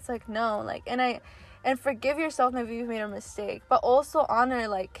moment that it's like, no, like, and forgive yourself maybe you've made a mistake, but also honor,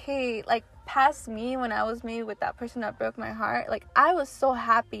 like, hey, like, past me, when I was maybe with that person that broke my heart, like, I was so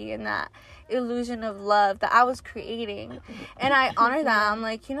happy in that illusion of love that I was creating, and I honor that. I'm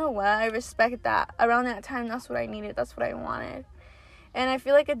like, you know what, I respect that. Around that time, that's what I needed, that's what I wanted. And I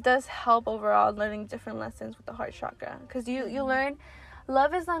feel like it does help overall, learning different lessons with the heart chakra, because you learn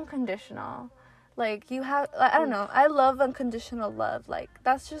love is unconditional. Like, you have, like, I don't know, I love unconditional love. Like,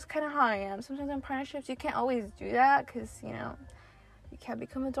 that's just kind of how I am. Sometimes in partnerships, you can't always do that because, you know, you can't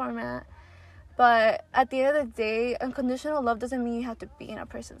become a doormat. But at the end of the day, unconditional love doesn't mean you have to be in a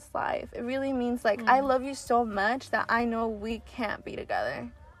person's life. It really means, like, I love you so much that I know we can't be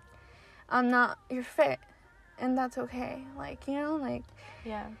together. I'm not your fit, and that's okay. Like, you know, like,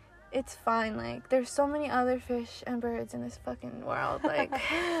 yeah, it's fine. Like, there's so many other fish and birds in this fucking world. Like...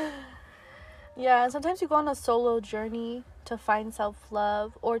 Yeah, sometimes you go on a solo journey to find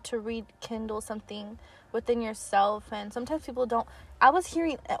self-love or to rekindle something within yourself, and sometimes people don't. I was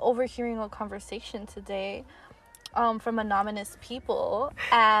overhearing a conversation today from anonymous people,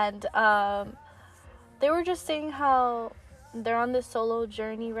 and they were just saying how they're on this solo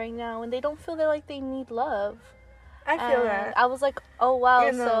journey right now and they don't feel like they need love. I feel that. I was like, oh wow,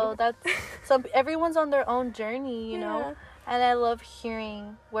 you know. so everyone's on their own journey, you know, and I love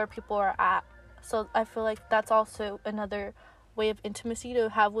hearing where people are at. So I feel like that's also another way of intimacy to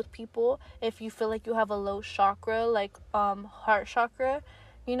have with people. If you feel like you have a low chakra, like heart chakra,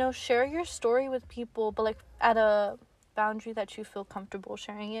 you know, share your story with people, but like at a boundary that you feel comfortable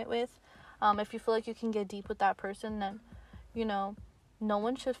sharing it with. If you feel like you can get deep with that person, then, you know, no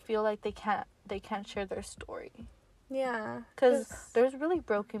one should feel like they can't share their story. Yeah. Because there's really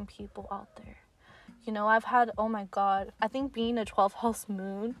broken people out there. You know, I've had, oh my God, I think being a 12th house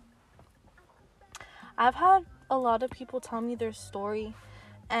moon, I've had a lot of people tell me their story,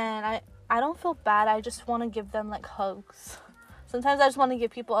 and I don't feel bad. I just want to give them, like, hugs. Sometimes I just want to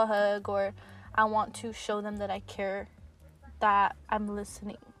give people a hug, or I want to show them that I care, that I'm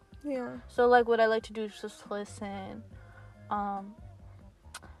listening. Yeah. So, like, what I like to do is just listen.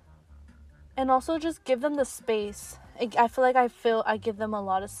 And also just give them the space. I feel like I give them a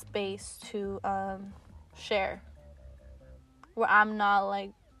lot of space to share. Where I'm not,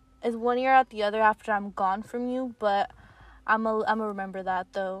 like, it's one ear out the other after I'm gone from you, but I'm a remember that,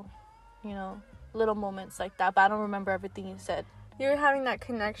 though. You know, little moments like that, but I don't remember everything you said. You're having that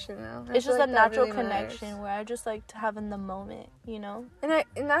connection now. It's just like a natural really connection where I just like to have in the moment, you know? And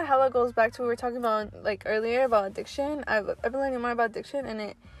that hella goes back to what we were talking about, like, earlier about addiction. I've been learning more about addiction,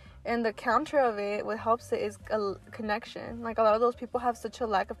 and the counter of it, what helps it is a connection. Like, a lot of those people have such a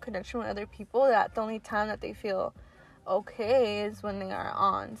lack of connection with other people that the only time that they feel okay is when they are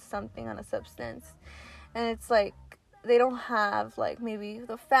on something, on a substance. And it's like they don't have, like, maybe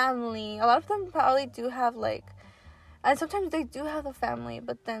the family. A lot of them probably do have, like, and sometimes they do have a family,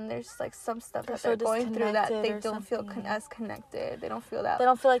 but then there's, like, some stuff that they're going through that they don't feel as connected. They don't feel that. They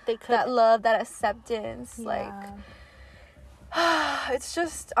don't feel like they could. That love, that acceptance, like. It's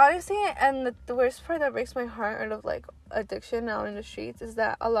just, honestly, and the worst part that breaks my heart out of, like, addiction out in the streets is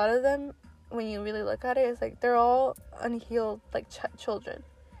that a lot of them, when you really look at it, it's like they're all unhealed, like, children.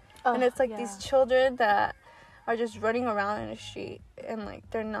 And it's like these children that are just running around in the street, and, like,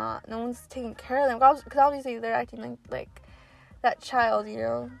 they're not, no one's taking care of them, because obviously they're acting like that child, you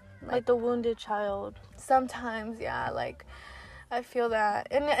know, like the wounded child. Sometimes, yeah, like, I feel that,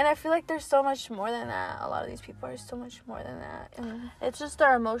 and I feel like there's so much more than that. A lot of these people are so much more than that, and it's just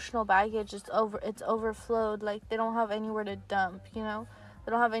their emotional baggage. It's overflowed. Like, they don't have anywhere to dump, you know.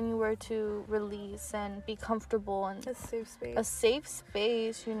 They don't have anywhere to release and be comfortable and A safe space. A safe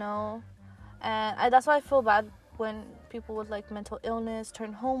space, you know. And that's why I feel bad when people with like mental illness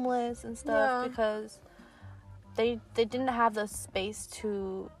turn homeless and stuff, because they didn't have the space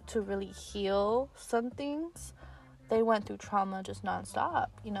to really heal some things. They went through trauma just nonstop,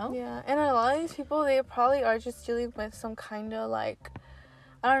 you know? Yeah, and a lot of these people, they probably are just dealing with some kind of, like,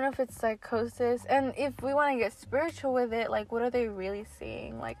 I don't know if it's psychosis. And if we want to get spiritual with it, like, what are they really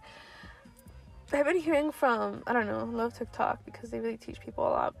seeing? Like, I've been hearing from, I don't know, love TikTok because they really teach people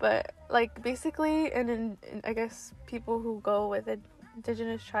a lot. But, like, basically, and I guess people who go with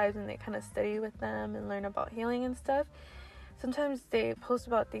indigenous tribes and they kind of study with them and learn about healing and stuff, sometimes they post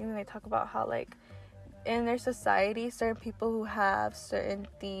about things and they talk about how, like, in their society, certain people who have certain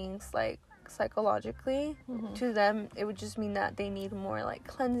things, like, psychologically, to them, it would just mean that they need more, like,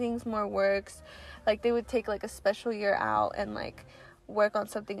 cleansings, more works. Like, they would take, like, a special year out and, like, work on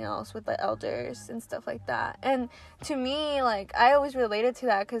something else with the elders and stuff like that. And to me, like, I always related to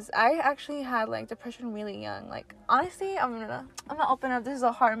that because I actually had, like, depression really young. Like, honestly, I'm gonna open up. This is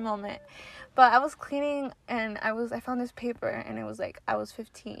a hard moment. But I was cleaning and I found this paper and it was like I was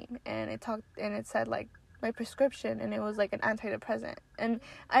 15 and it said like my prescription and it was like an antidepressant, and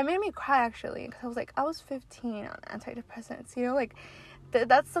it made me cry actually because I was like, I was 15 on antidepressants, you know, like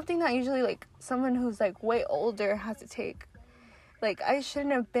that's something that usually like someone who's like way older has to take. Like, I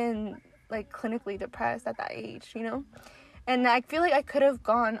shouldn't have been like clinically depressed at that age, you know. And I feel like I could have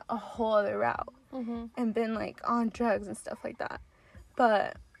gone a whole other route and been like on drugs and stuff like that,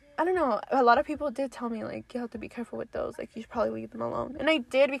 but I don't know, a lot of people did tell me, like, you have to be careful with those, like, you should probably leave them alone. And I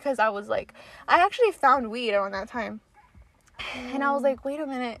did, because I was, like, I actually found weed around that time. And I was like, wait a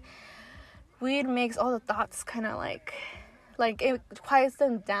minute, weed makes all the thoughts kind of, like, it quiets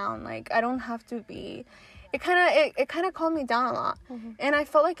them down. Like, I don't have to be, it kind of calmed me down a lot. And I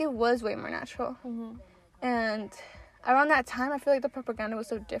felt like it was way more natural. And around that time, I feel like the propaganda was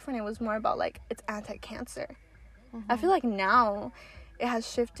so different. It was more about, like, it's anti-cancer. I feel like now it has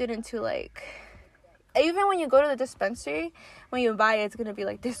shifted into, like, even when you go to the dispensary, when you buy it, it's gonna be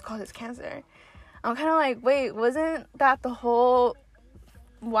like, this causes cancer. I'm kind of like, wait, wasn't that the whole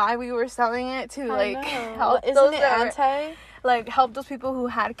why we were selling it to, like, help isn't it anti? Like, help those people who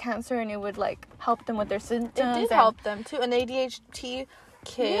had cancer, and it would, like, help them with their symptoms. It did help them too. And ADHD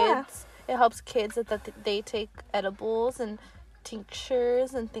kids, it helps kids that they take edibles and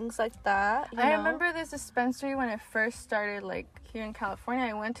tinctures and things like that. I remember this dispensary when it first started, like, here in California.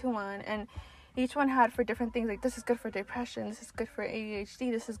 I went to one, and each one had for different things, like, this is good for depression, this is good for ADHD,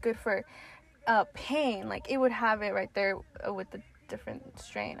 this is good for pain. Like, it would have it right there with the different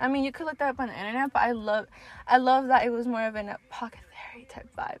strain. I mean, you could look that up on the internet, but I love that it was more of an apothecary type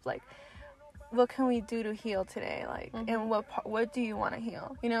vibe. Like, what can we do to heal today? Like, and what do you want to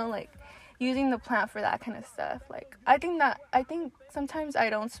heal? You know, like, using the plant for that kind of stuff. Like, I think sometimes I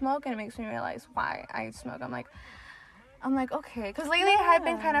don't smoke, and it makes me realize why I smoke. I'm like, okay, because lately I've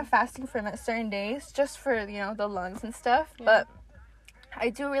been kind of fasting for certain days just for, you know, the lungs and stuff. But I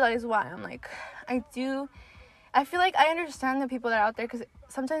do realize why. I'm like, I feel like I understand the people that are out there, because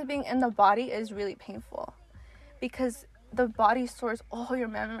sometimes being in the body is really painful, because the body stores all your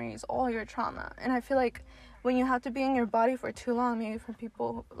memories, all your trauma. And I feel like when you have to be in your body for too long, maybe for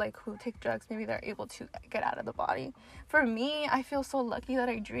people like who take drugs, maybe they're able to get out of the body. For me, I feel so lucky that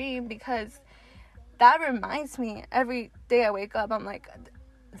I dream, because that reminds me every day I wake up, I'm like,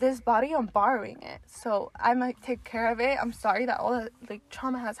 this body, I'm borrowing it, so I might take care of it. I'm sorry that all the, like,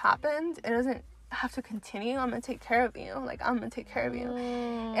 trauma has happened. It doesn't have to continue. I'm gonna take care of you. Like, I'm gonna take care of you.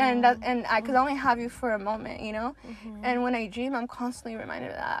 And I could only have you for a moment, you know. And when I dream, I'm constantly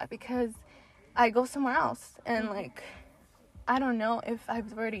reminded of that, because I go somewhere else, and like, I don't know if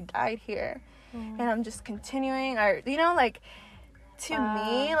I've already died here, and I'm just continuing, or, you know, like, to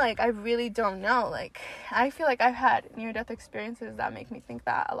me, like, I really don't know. Like, I feel like I've had near-death experiences that make me think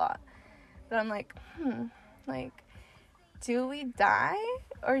that a lot. But I'm like, like, do we die,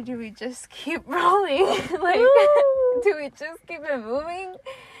 or do we just keep rolling? Like, do we just keep it moving?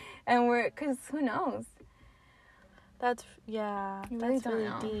 And because who knows? That's really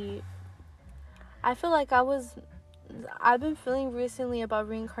deep. I feel like I've been feeling recently about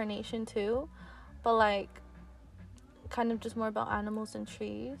reincarnation too, but, like, kind of just more about animals and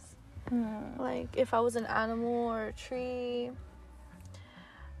trees. Like, if I was an animal or a tree,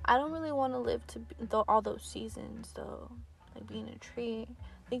 I don't really want to live to all those seasons though. Like, being a tree,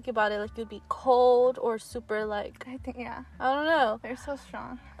 think about it, like, you'd be cold or super, like, I think, I don't know, they're so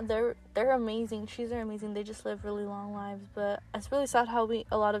strong. They're amazing. Trees are amazing. They just live really long lives. But it's really sad how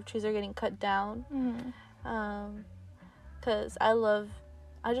a lot of trees are getting cut down. Because I love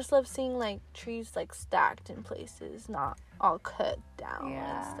I just love seeing, like, trees, like, stacked in places, not all cut down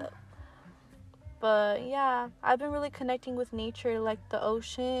and stuff. But, yeah, I've been really connecting with nature, like the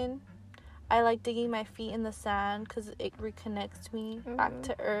ocean. I like digging my feet in the sand because it reconnects me back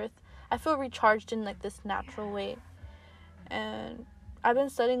to earth. I feel recharged in, like, this natural way. And I've been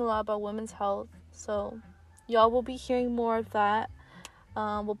studying a lot about women's health, so y'all will be hearing more of that.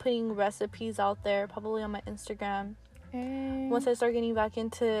 We're putting recipes out there, probably on my Instagram. Once I start getting back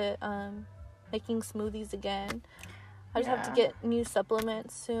into making smoothies again. I just have to get new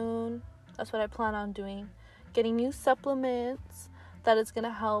supplements soon. That's what I plan on doing. Getting new supplements that is going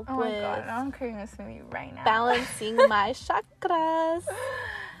to help with... Oh my god, I'm craving a smoothie right now. Balancing my chakras.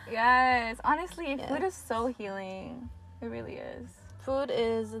 Yes. Honestly, food is so healing. It really is. Food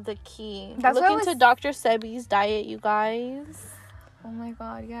is the key. That's Look into Dr. Sebi's diet, you guys. Oh my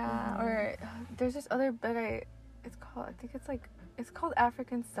god, yeah. Or there's this other book it's called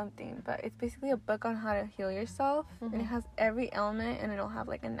African something, but it's basically a book on how to heal yourself. And it has every element, and it'll have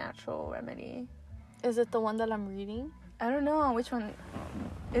like a natural remedy. Is it the one that I'm reading? I don't know which one.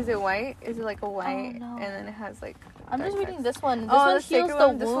 Is it white? Is it like a white? Oh, no. And then it has like... I'm just reading this one. This one heals the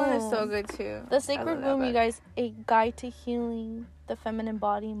womb. This one is so good too. The Sacred Womb, you guys. A guide to healing the feminine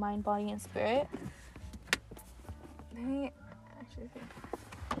body, mind, body, and spirit. Let me actually see.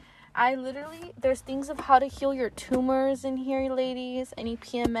 There's things of how to heal your tumors in here, ladies. Any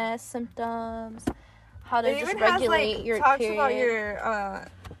PMS symptoms. How to just regulate your talks period. About your,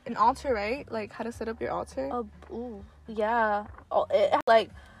 an altar, right? Like, how to set up your altar. Yeah.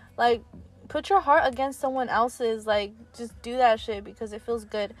 Put your heart against someone else's. Like, just do that shit because it feels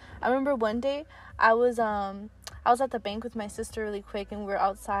good. I remember one day I was at the bank with my sister really quick, and we were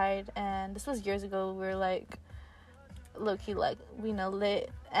outside, and this was years ago. We were like, low-key, like, lit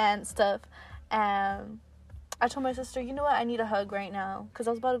and stuff, and I told my sister, you know what, I need a hug right now, because I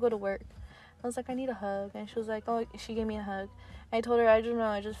was about to go to work. I was like, I need a hug, and she was like, oh, she gave me a hug, and I told her, I don't know,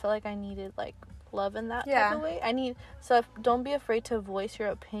 I just felt like I needed, like, love in that type of way. Don't be afraid to voice your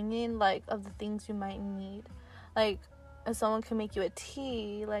opinion, like, of the things you might need. Like, if someone can make you a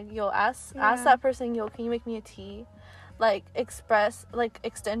tea, like, ask that person, can you make me a tea? Like,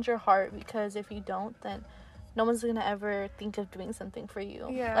 extend your heart, because if you don't, then no one's gonna ever think of doing something for you.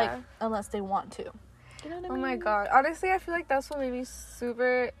 Yeah. Like, unless they want to. You know what I mean? Oh my god. Honestly, I feel like that's what made me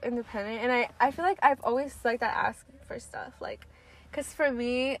super independent. And I feel like I've always liked that asking for stuff. Like, because for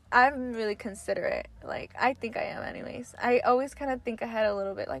me, I'm really considerate. Like, I think I am anyways. I always kind of think ahead a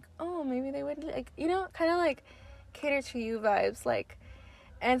little bit. Like, oh, maybe they would, like, kind of like cater to you vibes. Like,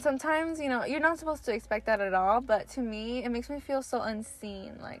 and sometimes, you're not supposed to expect that at all. But to me, it makes me feel so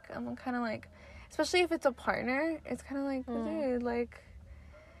unseen. Like, I'm kind of like... Especially if it's a partner, it's kind of like, dude, like,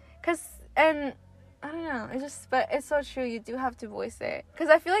 and I don't know, but it's so true, you do have to voice it, because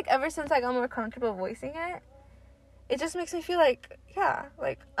I feel like ever since I got more comfortable voicing it, it just makes me feel like, yeah,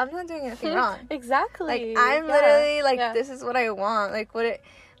 like, I'm not doing anything wrong. Exactly. Like, I'm literally, like, this is what I want, like,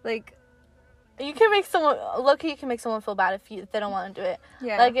 you can make someone, you can make someone feel bad if they don't want to do it.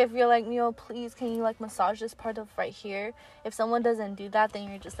 Yeah. Like, if you're like, please, can you, like, massage this part of right here? If someone doesn't do that, then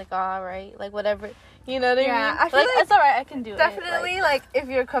you're just like, all right, like, whatever. You know what I mean? I feel like it's all right, I can do definitely, it. like, if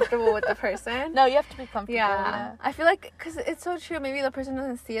you're comfortable with the person. No, you have to be comfortable. Yeah. I feel like, because it's so true, maybe the person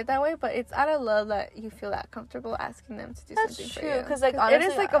doesn't see it that way, but it's out of love that you feel that comfortable asking them to do something for you. That's true, because, like, honestly,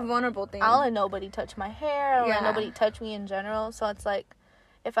 it is, like, a vulnerable thing. I'll let nobody touch my hair. I'll let nobody touch me in general, so it's like,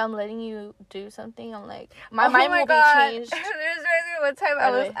 if I'm letting you do something, I'm like, my mind will be changed. There's one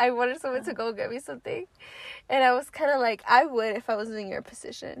time I wanted someone to go get me something, and I was kind of like, I would if I was in your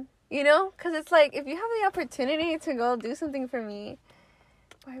position, because it's like, if you have the opportunity to go do something for me,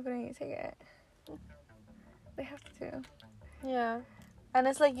 why wouldn't you take it? They have to. Yeah. And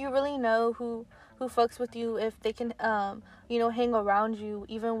it's like, you really know who fucks with you if they can hang around you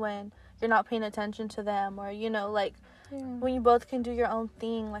even when you're not paying attention to them, or like, when you both can do your own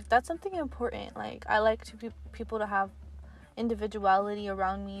thing. Like, that's something important. Like, I like people to have individuality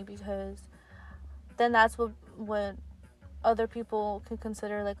around me, because then that's what other people can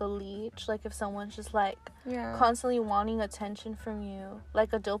consider like a leech. Like, if someone's just like constantly wanting attention from you,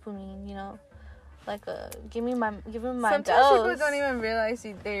 like a dopamine, like give me my sometimes dose. People don't even realize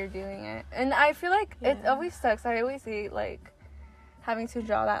they're doing it, and I feel like it always sucks. I always hate like having to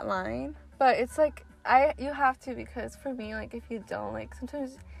draw that line, but it's like, you have to, because for me, like, if you don't, like,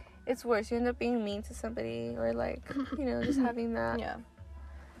 sometimes it's worse. You end up being mean to somebody, or like, just having that. Yeah.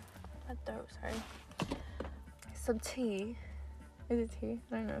 That throat, sorry. Some tea. Is it tea?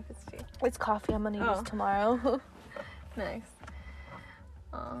 I don't know if it's tea. It's coffee. I'm gonna use tomorrow. Nice.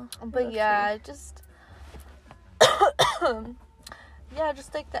 But yeah, just yeah,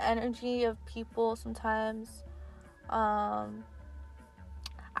 just like the energy of people sometimes. I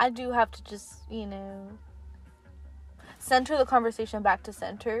do have to just, you know, center the conversation back to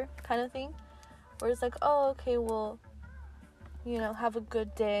center kind of thing. Where it's like, oh, okay, well, you know, have a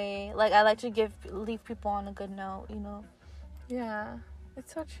good day. Like, I like to leave people on a good note, you know. Yeah,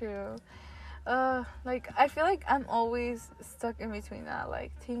 it's so true. Like, I feel like I'm always stuck in between that,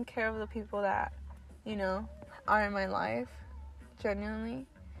 like, taking care of the people that, you know, are in my life, genuinely,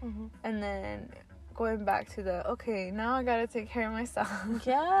 and then going back to okay, now I gotta take care of myself.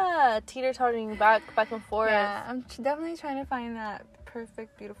 Yeah, teeter-tottering back and forth. Yeah, I'm definitely trying to find that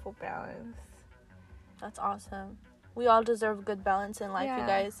perfect, beautiful balance. That's awesome. We all deserve good balance in life, you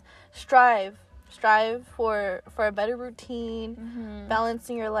guys. Strive for a better routine,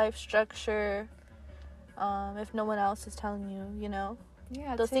 balancing your life structure. If no one else is telling you, you know.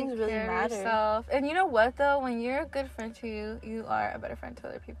 Yeah, those things really matter. Yourself. And you know what though? When you're a good friend to you, you are a better friend to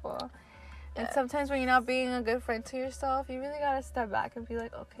other people. Yeah. And sometimes when you're not being a good friend to yourself, you really gotta step back and be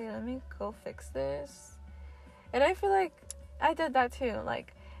like, okay, let me go fix this. And I feel like I did that too.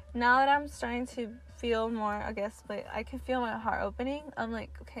 Like, now that I'm starting to feel more, I guess, like, I can feel my heart opening. I'm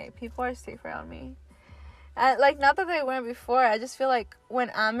like, okay, people are safe around me. And, like, not that they weren't before. I just feel like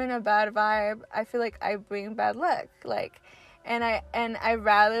when I'm in a bad vibe, I feel like I bring bad luck. Like, and I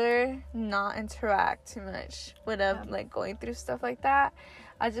rather not interact too much when I'm, like, going through stuff like that.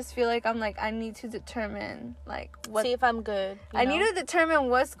 I just feel like I'm like, I need to determine, like, what... See if I'm good. I need to determine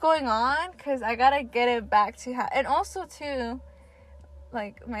what's going on, because I gotta get it back to... And also, too...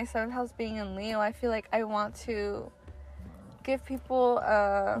 like, my 7th house being in Leo, I feel like I want to give people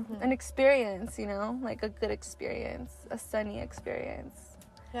an experience, you know? Like, a good experience. A sunny experience.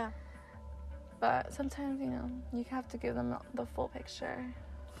 Yeah. But sometimes, you know, you have to give them the full picture.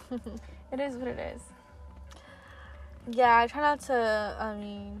 It is what it is. Yeah, I try not to, I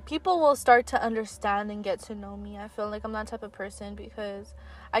mean, people will start to understand and get to know me. I feel like I'm that type of person because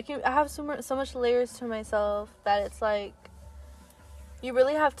I have so much layers to myself that it's like, you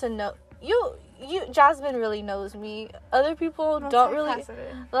really have to know Jasmin really knows me. Other people don't really,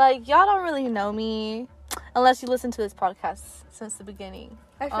 like, y'all don't really know me unless you listen to this podcast since the beginning.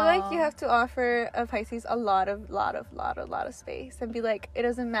 I feel like you have to offer a Pisces a lot of space and be like, it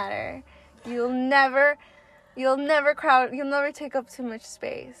doesn't matter. You'll never take up too much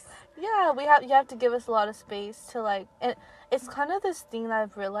space. Yeah, you have to give us a lot of space to, like, and it's kind of this thing that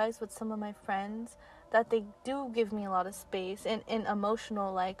I've realized with some of my friends, that they do give me a lot of space and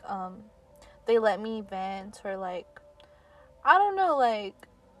emotional, like, they let me vent, or, like, I don't know, like,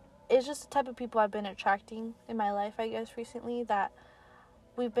 it's just the type of people I've been attracting in my life, I guess, recently, that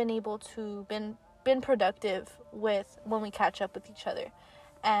we've been able to been productive with when we catch up with each other.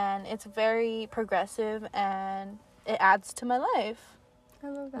 And it's very progressive, and it adds to my life. I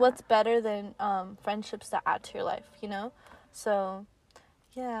love that. What's better than friendships that add to your life, you know? So,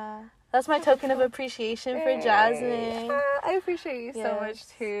 yeah. That's my token of appreciation for Jasmin. I appreciate you so much,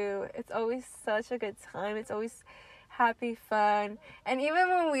 too. It's always such a good time. It's always happy, fun. And even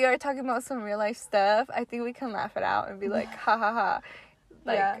when we are talking about some real-life stuff, I think we can laugh it out and be like, ha, ha, ha.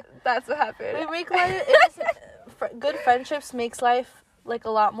 Like, that's what happened. We make life... good friendships makes life, like, a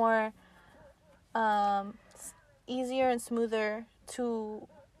lot more easier and smoother to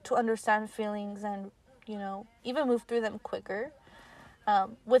understand feelings and, you know, even move through them quicker.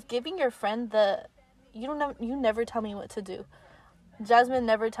 With giving your friend you never tell me what to do. Jasmin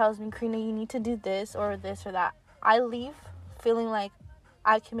never tells me, Karina, you need to do this or that. I leave feeling like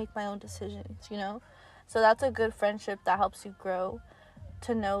I can make my own decisions, you know? So that's a good friendship that helps you grow,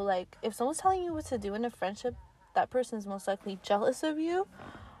 to know, like, if someone's telling you what to do in a friendship, that person's most likely jealous of you,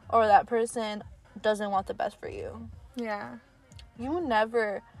 or that person doesn't want the best for you. Yeah. You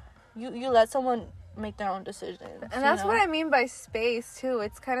never, you let someone make their own decisions. And that's what I mean by space, too.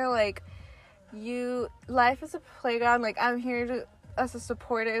 It's kind of like, life is a playground. Like, I'm here as a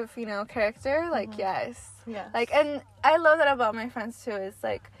supportive, you know, character. Like, yes. Like, and I love that about my friends, too. It's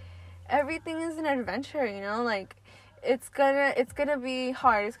like, everything is an adventure, you know? Like, it's gonna be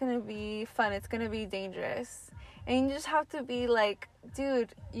hard. It's gonna be fun. It's gonna be dangerous. And you just have to be like, dude,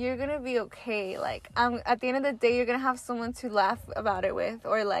 you're gonna be okay. Like, at the end of the day, you're gonna have someone to laugh about it with,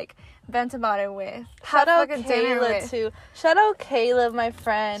 or, like, vent about it with. Shout out Kayla, too. Shout out Kayla, my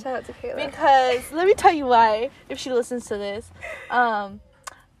friend. Shout out to Kayla. Because, let me tell you why, if she listens to this.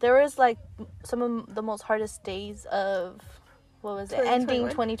 There was, like, some of the most hardest days of, what was it? Ending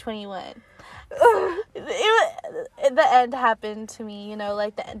 2021. The end happened to me, you know,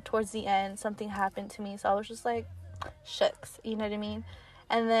 like, towards the end, something happened to me, so I was just like, shucks, you know what I mean?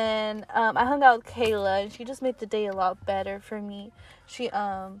 And then I hung out with Kayla, and she just made the day a lot better for me. She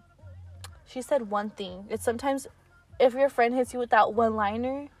said one thing. It's sometimes if your friend hits you with that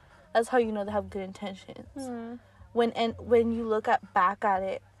one-liner, that's how you know they have good intentions. Mm-hmm. When you look back at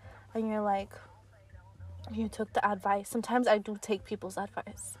it, and you're like, you took the advice. Sometimes I do take people's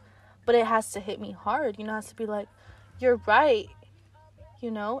advice, but it has to hit me hard. It has to be like, you're right.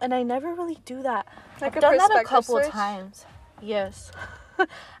 And I never really do that. Like I've done that a couple switch? times. Yes.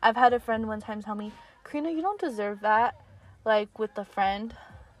 I've had a friend one time tell me, Karina, you don't deserve that. Like with the friend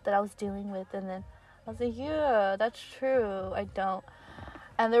that I was dealing with, and then I was like, yeah, that's true. I don't.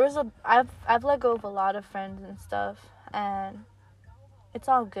 And I've let go of a lot of friends and stuff, and it's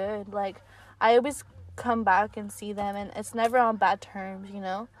all good. Like, I always come back and see them, and it's never on bad terms,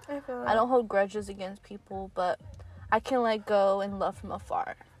 I feel that. I don't hold grudges against people, but I can let go and love from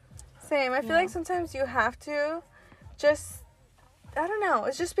afar. Same. I feel like sometimes you have to just, I don't know.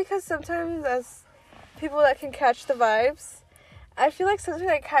 It's just because sometimes as people that can catch the vibes, I feel like sometimes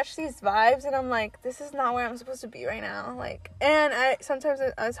I catch these vibes and I'm like, this is not where I'm supposed to be right now. Like, and sometimes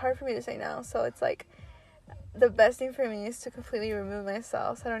it's hard for me to say no. So it's like, the best thing for me is to completely remove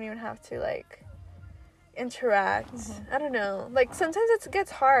myself so I don't even have to, like, interact. I don't know. Like, sometimes it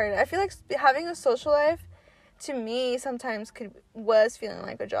gets hard. I feel like having a social life, to me, sometimes was feeling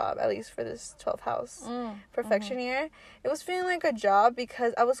like a job, at least for this 12th house perfection year. It was feeling like a job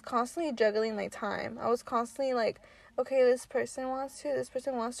because I was constantly juggling my time. I was constantly like, okay, this person wants to. And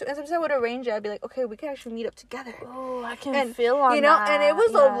sometimes I would arrange it. I'd be like, okay, we can actually meet up together. Oh, I can feel on that. And it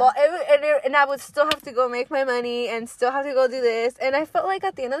was a lot. And I would still have to go make my money and still have to go do this. And I felt like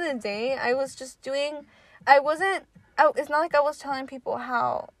at the end of the day, I was just doing, it's not like I was telling people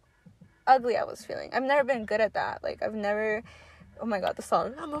how ugly I was feeling. I've never been good at that. Like, I've never, oh my god, the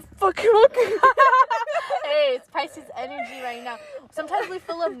song, I'm a fucking okay. Hey, it's Pisces energy right now. Sometimes we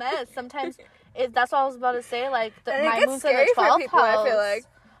feel a mess. Sometimes that's what I was about to say. Like, my moon's in the 12th house. I feel like.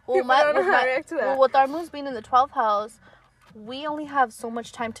 With our moons being in the 12th house, we only have so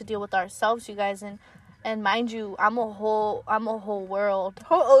much time to deal with ourselves, you guys. And mind you, I'm a whole world.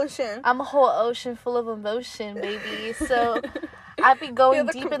 Whole ocean. I'm a whole ocean full of emotion, baby. So I'd be going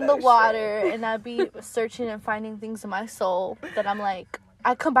deep in the water, and I'd be searching and finding things in my soul that I'm like,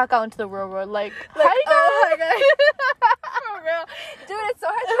 I come back out into the real world, like hi, oh my god. For real. Dude, it's so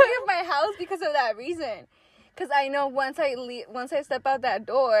hard to leave my house because of that reason. Because I know once I step out that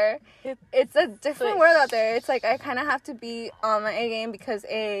door, it's a different world out there. It's like I kind of have to be on my A game because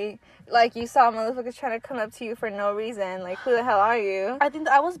like you saw motherfuckers trying to come up to you for no reason. Like, who the hell are you? I think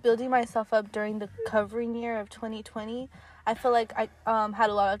that I was building myself up during the covering year of 2020. I feel like I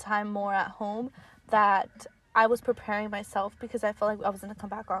had a lot of time more at home that I was preparing myself because I felt like I was going to come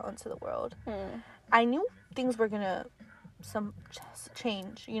back out into the world. I knew things were going to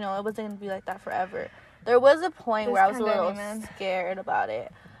change. It wasn't going to be like that forever. There was a point where I was a little scared about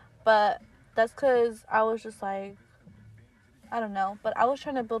it. But that's because I was just like, I don't know. But I was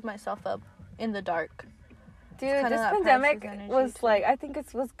trying to build myself up in the dark. Dude, this pandemic was like, I think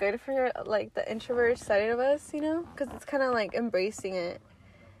it was good for like the introvert side of us, because it's kind of like embracing it.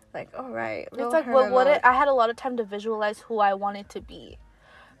 Like, all right. It's like, I had a lot of time to visualize who I wanted to be.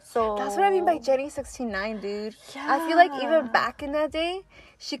 So that's what I mean by Jenny 69, dude. Yeah. I feel like even back in that day,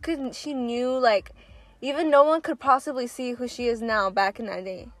 she knew, like, even no one could possibly see who she is now back in that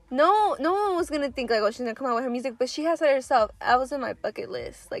day. No one was gonna think like, oh, she's gonna come out with her music, but she has said herself, I was in my bucket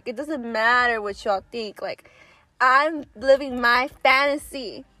list. Like, it doesn't matter what y'all think. Like, I'm living my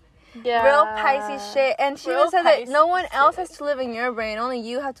fantasy. Yeah. Real Pisces shit. And she even said that no one else has to live in your brain. Only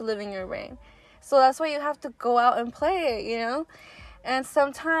you have to live in your brain. So that's why you have to go out and play it, And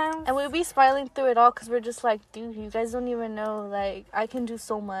sometimes... And we'd be smiling through it all because we're just like, dude, you guys don't even know. Like, I can do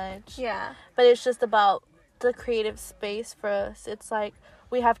so much. Yeah. But it's just about the creative space for us. It's like,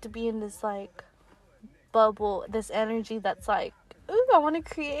 we have to be in this, like, bubble, this energy that's like, ooh, I want to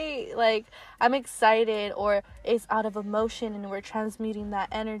create. Like, I'm excited, or it's out of emotion, and we're transmuting that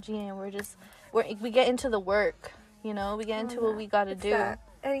energy, and we get into the work, we get into what we got to do.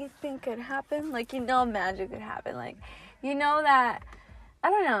 Anything could happen. Like, magic could happen. Like, that, I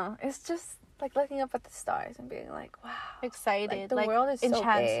don't know, it's just like looking up at the stars and being like, wow, excited, like, the world is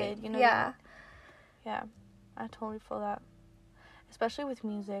enchanted, so big. Yeah. Yeah, I totally feel that. Especially with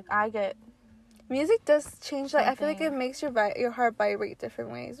music, music does change. Like, I feel like it makes your heart vibrate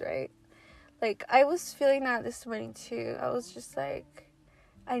different ways, right? Like, I was feeling that this morning too. I was just like,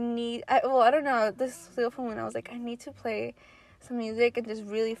 I don't know, this full moon, I was like, I need to play some music and just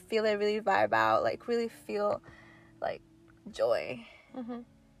really feel it, really vibe out, like, really feel like joy.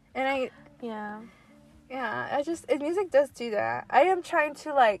 And Yeah, music does do that. I am trying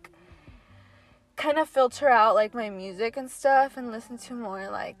to, like, kind of filter out, like, my music and stuff and listen to more,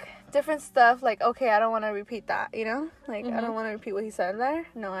 like, different stuff. Like, okay, I don't want to repeat that, you know? Like, I don't want to repeat what he said there.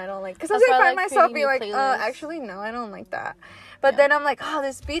 No, I don't like... Because sometimes I find myself being like, actually, no, I don't like that. But then I'm like, oh,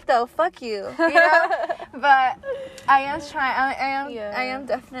 this beat, though, fuck you, you know? But I am trying... I am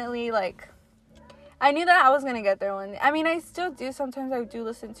definitely, like... I knew that I was going to get there one day. I mean, I still do. Sometimes I do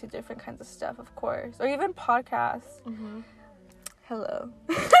listen to different kinds of stuff, of course. Or even podcasts. Mm-hmm. Hello.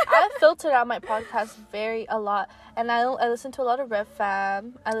 I filtered out my podcast a lot. And I listen to a lot of Rev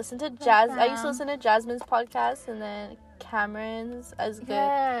Fam. I listen to I used to listen to Jasmin's podcast. And then Cameron's as good.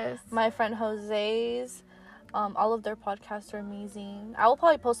 Yes. My friend Jose's. All of their podcasts are amazing. I will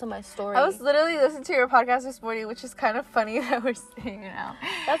probably post on my story. I was literally listening to your podcast this morning, which is kind of funny that we're saying it now.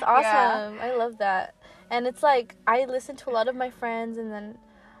 That's awesome. Yeah. I love that. And it's like, I listen to a lot of my friends and then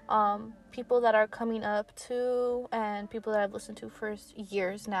people that are coming up too, and people that I've listened to for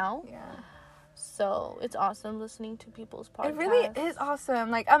years now. Yeah. So it's awesome listening to people's podcasts. It really is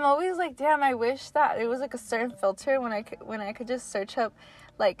awesome. Like, I'm always like, damn, I wish that it was like a certain filter when I could just search up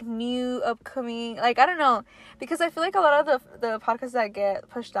like new upcoming, like, I don't know, because I feel like a lot of the podcasts that get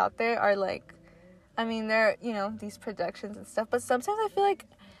pushed out there are like, I mean, they're, you know, these productions and stuff, but sometimes I feel like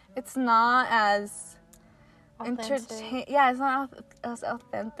it's not as it's not as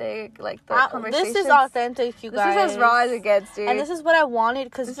authentic, like the conversations. This is authentic, you guys. This is as raw as it gets, dude. And this is what I wanted,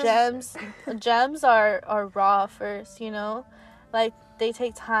 because gems are raw first, you know, like, they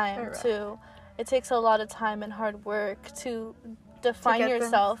take time to, it takes a lot of time and hard work to define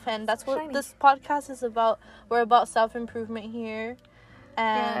yourself, and that's what this podcast is about. We're about self-improvement here,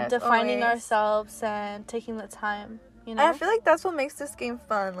 and defining ourselves and taking the time, you know. And I feel like that's what makes this game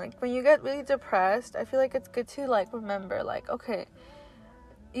fun. Like, when you get really depressed, I feel like it's good to, like, remember, like, okay,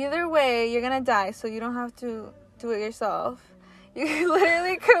 either way you're gonna die, so you don't have to do it yourself. You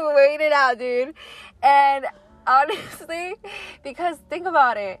literally could wait it out, dude. And honestly, because think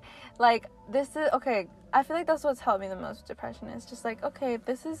about it, like, this is okay, I feel like that's what's helped me the most with depression. It's just like, okay,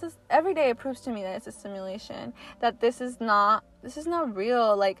 every day it proves to me that it's a simulation, that this is not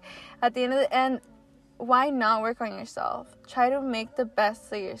real. Like, at the end of the end, why not work on yourself? Try to make the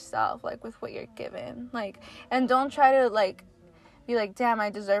best of yourself, like, with what you're given. Like, and don't try to, like, be like, damn, I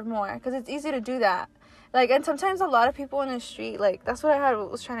deserve more, because it's easy to do that. Like, and sometimes a lot of people in the street, like, that's what I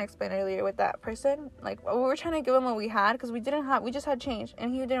was trying to explain earlier with that person. Like, we were trying to give him what we had, because we just had change,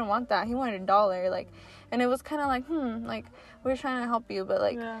 and he didn't want that. He wanted $1, like, and it was kind of like, like, we're trying to help you, but,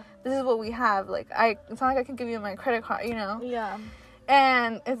 like, this is what we have. Like, it's not like I can give you my credit card, you know? Yeah.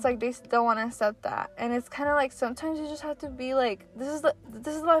 And it's like, they don't want to accept that. And it's kind of like, sometimes you just have to be like, this is the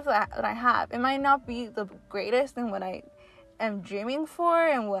life that I have. It might not be the greatest and what I am dreaming for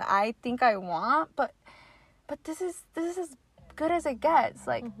and what I think I want, but this is as good as it gets.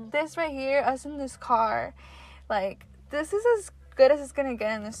 Like, this right here, us in this car, like, this is as good as it's gonna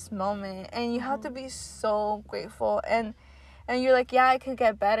get in this moment. And you have to be so grateful, and you're like, yeah, I could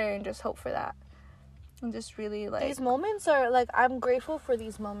get better, and just hope for that. And just really, like, these moments are like, I'm grateful for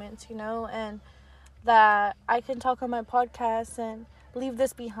these moments, you know, and that I can talk on my podcast and leave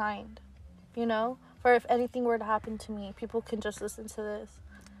this behind, you know, for if anything were to happen to me, people can just listen to this.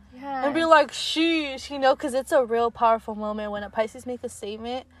 Yeah. And be like, sheesh, you know, because it's a real powerful moment when a Pisces make a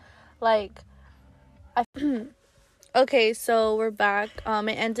statement. Like, okay, so we're back. It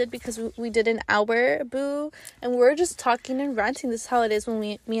ended because we did an hour, boo, and we're just talking and ranting. This is how it is when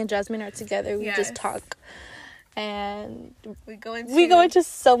me and Jasmin are together. We just talk, and we go into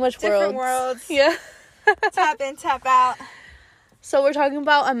so much different worlds. Yeah. Tap in, tap out. So we're talking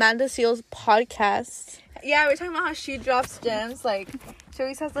about Amanda Seal's podcast. Yeah, we're talking about how she drops gems. Like, she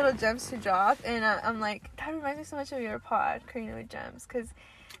always has little gems to drop. And I'm like, that reminds me so much of your pod, Karina with Gems. Because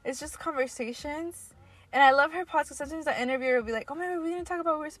it's just conversations. And I love her pods because sometimes the interviewer will be like, oh my God, we didn't talk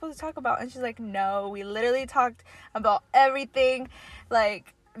about what we were supposed to talk about. And she's like, no, we literally talked about everything.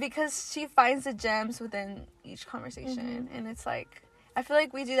 Like, because she finds the gems within each conversation. And it's like, I feel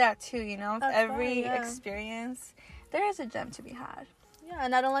like we do that too, you know? With every experience, there is a gem to be had. Yeah,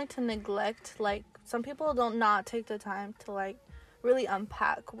 and I don't like to neglect, like, some people don't not take the time to, like, really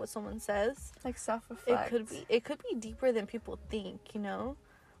unpack what someone says. Like, self-reflect. It could be deeper than people think, you know?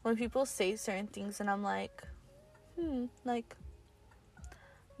 When people say certain things and I'm like, like,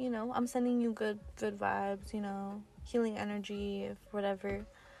 you know, I'm sending you good vibes, you know, healing energy, whatever.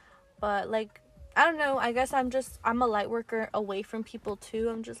 But, like, I don't know, I guess I'm a light worker away from people too.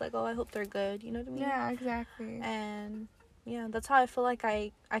 I'm just like, oh, I hope they're good, you know what I mean? Yeah, exactly. And yeah, that's how I feel like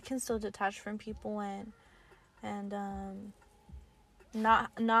I can still detach from people and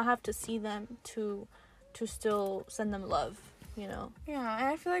not have to see them to to still send them love, you know? Yeah, and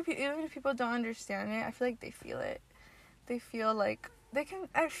I feel like even if people don't understand it, I feel like they feel it. They feel like they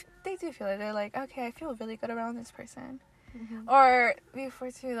do feel it. They're like, okay, I feel really good around this person. Mm-hmm. Or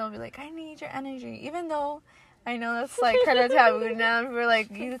before too, they'll be like, I need your energy. Even though I know that's like kind of taboo now. We're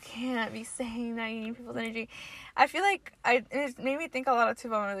like, you can't be saying that you need people's energy. I feel like it made me think a lot of too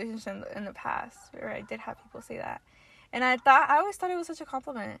about my relationship in the past, where I did have people say that. And I always thought it was such a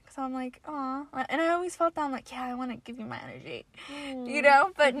compliment. Because I'm like, aw. And I always felt that I'm like, yeah, I want to give you my energy. You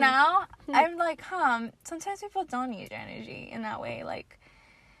know? But now, I'm like, sometimes people don't need your energy in that way. Like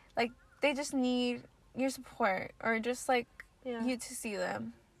they just need your support. Or just, like, you to see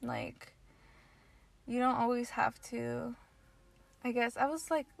them. Like, you don't always have to. I guess, I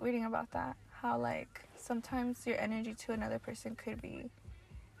was, like, reading about that. How, like, sometimes your energy to another person could be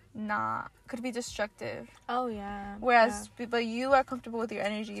destructive. Oh yeah. Whereas but you are comfortable with your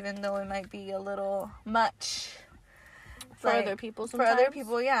energy, even though it might be a little much for other people sometimes. For other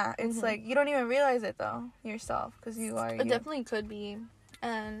people, yeah. It's like you don't even realize it though yourself, because you are it definitely could be.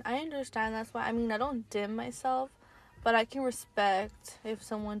 And I understand. That's why, I mean, I don't dim myself, but I can respect if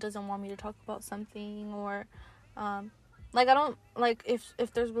someone doesn't want me to talk about something, or like, I don't, like,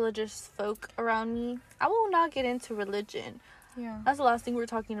 if there's religious folk around me, I will not get into religion. Yeah. That's the last thing we're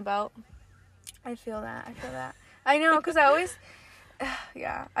talking about. I feel that. I know, because I always...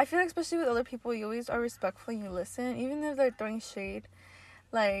 yeah. I feel like, especially with other people, you always are respectful and you listen. Even if they're throwing shade,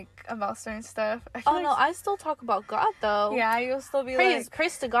 like, about certain stuff. No, I still talk about God, though. Yeah, you'll still be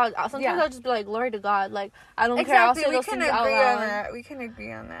praise to God. Sometimes I'll just be like, glory to God. Like, I don't care. I'll say those things out loud. We can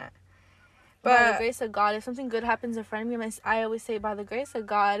agree on that. But by the grace of God, if something good happens in front of me, I always say, by the grace of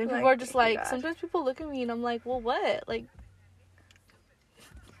God. And people are just like, sometimes people look at me and I'm like, well, what? Like,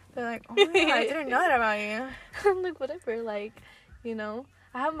 they're like, oh my God, I didn't know that about you. I'm like, whatever. Like, you know,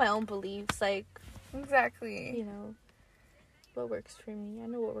 I have my own beliefs. Like, exactly. You know, what works for me. I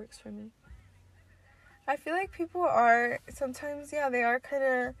know what works for me. I feel like people are sometimes, they are kind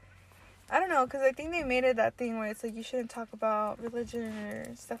of, I don't know, because I think they made it that thing where it's like you shouldn't talk about religion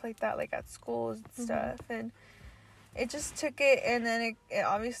or stuff like that, like at schools and stuff. And it just took it, and then it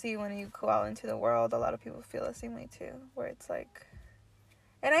obviously, when you go out into the world, a lot of people feel the same way too, where it's like,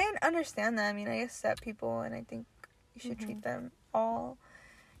 and I understand that. I mean, I accept people, and I think you should treat them all,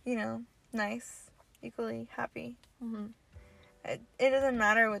 you know, nice, equally happy. It doesn't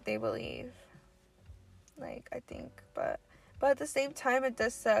matter what they believe, like, I think, but at the same time, it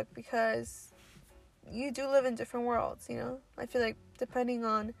does suck, because you do live in different worlds, you know? I feel like, depending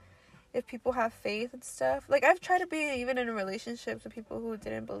on if people have faith and stuff, like, I've tried to be even in relationships with people who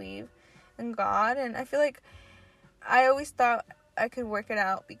didn't believe in God, and I feel like I always thought I could work it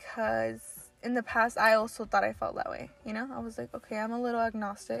out, because in the past I also thought I felt that way, you know? I was like, okay, I'm a little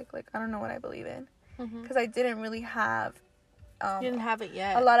agnostic, like, I don't know what I believe in, because I didn't really have you didn't have it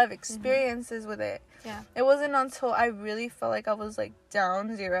yet. A lot of experiences with it. Yeah. It wasn't until I really felt like I was like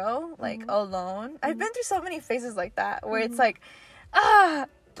down zero, like alone. I've been through so many phases like that, where it's like,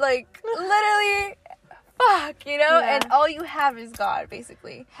 like literally fuck, you know? And all you have is God,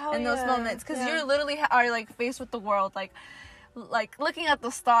 basically. In those moments, because you literally are like faced with the world, like looking at the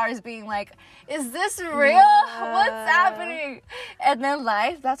stars, being like, is this real? What's happening? And then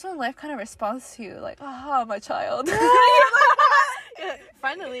that's when life kind of responds to you, like, oh, my child.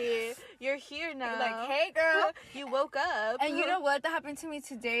 Finally, you're here now. Like, hey, girl. You woke up. And you know what? That happened to me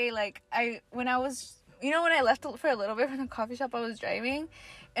today. Like, when I left for a little bit from the coffee shop, I was driving.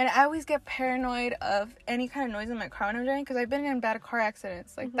 And I always get paranoid of any kind of noise in my car when I'm driving, because I've been in bad car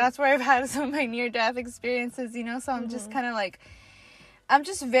accidents. Like, that's where I've had some of my near-death experiences, you know? So I'm just kind of like, I'm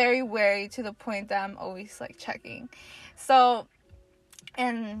just very wary to the point that I'm always, like, checking. So,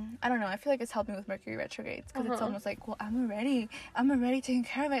 and I don't know, I feel like it's helped me with Mercury retrogrades, because it's almost like, well, I'm already taking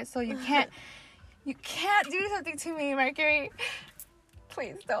care of it, so you can't do something to me, Mercury.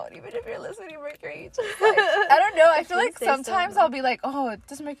 Please don't, even if you're listening, Mercury. Just like, I don't know, I feel like sometimes I'll be like, oh,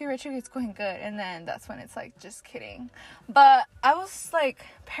 this Mercury retrograde's going good, and then that's when it's like, just kidding. But I was like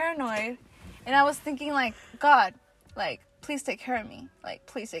paranoid, and I was thinking like, God, like, please take care of me, like,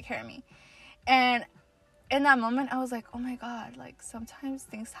 please take care of me. And in that moment, I was like, oh my God, like, sometimes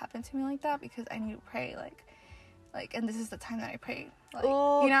things happen to me like that because I need to pray, like, and this is the time that I pray, like, you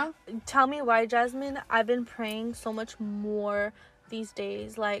know? Tell me why, Jasmine. I've been praying so much more these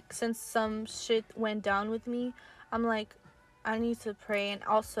days. Like, since some shit went down with me, I'm like, I need to pray. And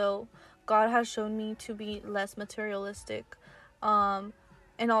also, God has shown me to be less materialistic. And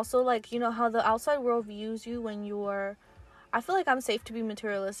also, like, you know how the outside world views you when you're, I feel like I'm safe to be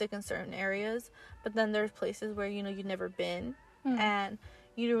materialistic in certain areas, but then there's places where, you know, you've never been, and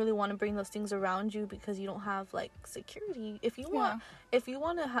you don't really want to bring those things around you because you don't have like security. If you want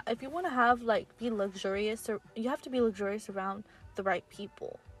to have like be luxurious, or you have to be luxurious around the right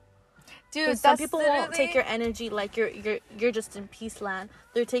people. Dude, some people won't take your energy like you're just in peace land.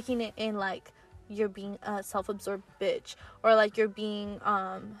 They're taking it in like you're being a self-absorbed bitch, or like you're being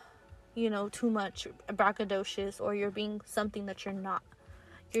too much braggadocious, or you're being something that you're not.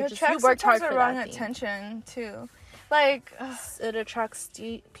 You worked hard for the wrong attention too. Like it attracts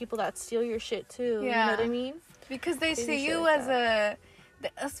people that steal your shit too. Yeah. You know what I mean? Because they see you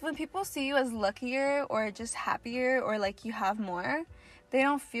as when people see you as luckier or just happier or like you have more, they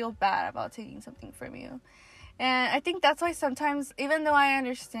don't feel bad about taking something from you. And I think that's why sometimes, even though I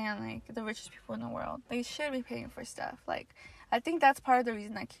understand like the richest people in the world, they should be paying for stuff. Like I think that's part of the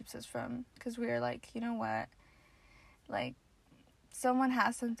reason that keeps us from, because we're like, you know what, like someone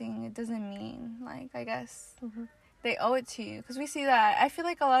has something, it doesn't mean like, I guess they owe it to you, because we see that. I feel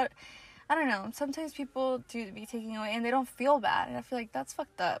like a lot, I don't know, sometimes people do be taking away and they don't feel bad, and I feel like that's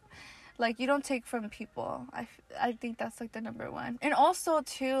fucked up. Like you don't take from people. I think that's like the number one. And also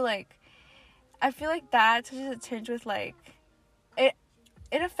too, like I feel like that touches a tinge with like it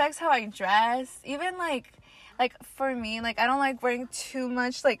affects how I dress. Even like for me, like I don't like wearing too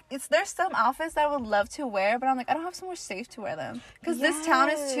much, like there's some outfits that I would love to wear, but I'm like, I don't have somewhere safe to wear them, because this town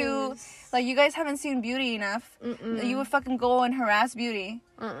is too, like, you guys haven't seen Beauty enough. You would fucking go and harass Beauty.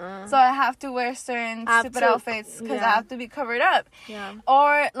 So I have to wear certain stupid outfits because I have to be covered up.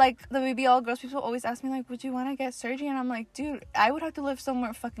 Or like the baby all girls, people always ask me like, would you want to get surgery? And I'm like, dude, I would have to live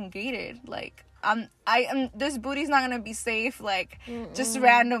somewhere fucking gated. Like this booty's not gonna be safe, like just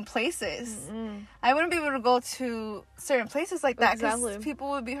random places. I wouldn't be able to go to certain places like that, because people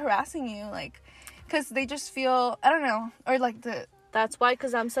would be harassing you, like, because they just feel, I don't know, or like that's why,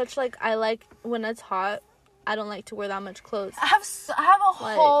 because I'm such like, I like when it's hot, I don't like to wear that much clothes. I have a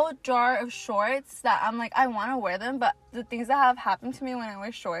whole jar of shorts that I'm like, I want to wear them, but the things that have happened to me when I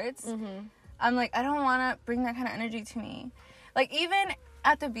wear shorts, I'm like, I don't want to bring that kind of energy to me. Like even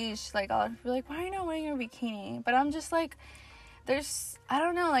at the beach, like I'll be like, why are you not wearing your bikini? But I'm just like, I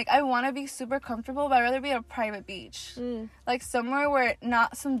don't know, like I want to be super comfortable, but I'd rather be at a private beach, like somewhere where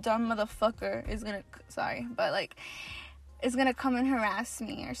not some dumb motherfucker is gonna, is gonna come and harass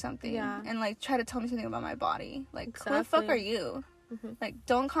me or something, and like try to tell me something about my body. Like who the fuck are you? Like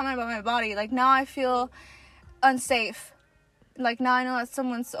don't comment about my body. Like now I feel unsafe. Like now I know that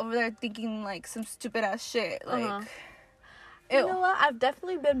someone's over there thinking like some stupid ass shit. Like you know what? I've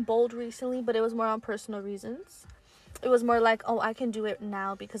definitely been bold recently, but it was more on personal reasons. It was more like, oh, I can do it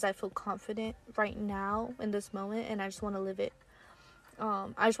now because I feel confident right now in this moment, and I just want to live it.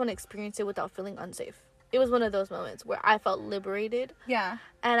 I just want to experience it without feeling unsafe. It was one of those moments where I felt liberated. Yeah.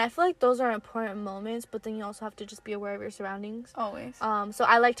 And I feel like those are important moments, but then you also have to just be aware of your surroundings. Always. So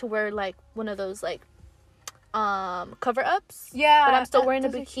I like to wear like one of those like cover-ups. Yeah. But I'm still wearing a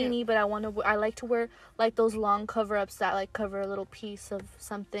bikini, but I like to wear like those long cover-ups that like cover a little piece of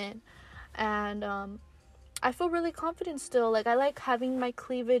something. And I feel really confident still. Like I like having my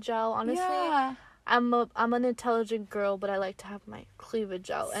cleavage out, honestly. Yeah. I'm an intelligent girl, but I like to have my cleavage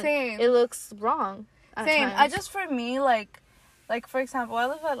out. Same. And it looks wrong. Same. I just, for me, like for example, I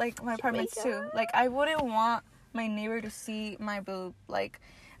live at like my apartments too. Like I wouldn't want my neighbor to see my boob, like,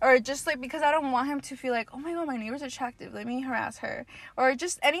 or just like, because I don't want him to feel like, oh my god, my neighbor's attractive, let me harass her, or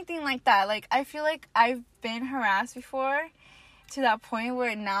just anything like that. Like I feel like I've been harassed before to that point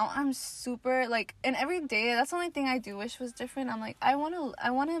where now I'm super like, and every day that's the only thing I do wish was different. I'm like, I want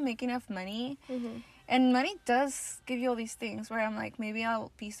to make enough money. And money does give you all these things where I'm like, maybe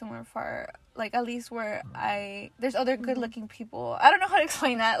I'll be somewhere far, like at least where there's other good looking people. I don't know how to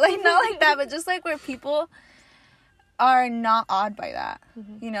explain that. Like not like that, but just like where people are not awed by that,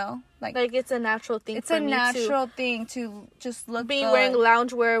 you know? Like it's a natural thing. It's a natural thing to just look good. Wearing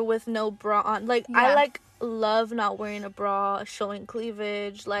loungewear with no bra on. Like I love not wearing a bra, showing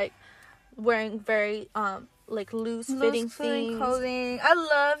cleavage, like wearing very like loose fitting clothing. I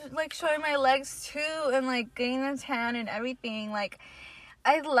love like showing my legs too, and like getting them tan and everything. Like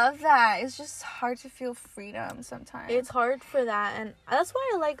I love that. It's just hard to feel freedom sometimes. It's hard for that, and that's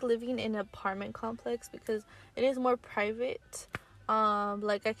why I like living in an apartment complex, because it is more private.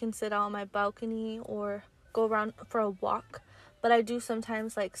 Like I can sit out on my balcony or go around for a walk, but I do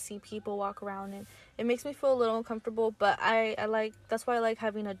sometimes like see people walk around, and it makes me feel a little uncomfortable. But I like, that's why I like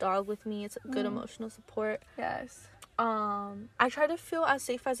having a dog with me. It's a good emotional support. Yes. I try to feel as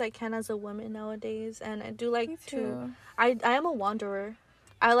safe as I can as a woman nowadays, and I do like to. I am a wanderer.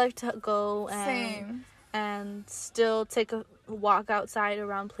 I like to go and still take a walk outside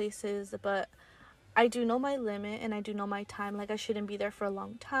around places, but I do know my limit and I do know my time. Like, I shouldn't be there for a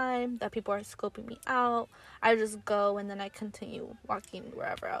long time, that people are scoping me out. I just go and then I continue walking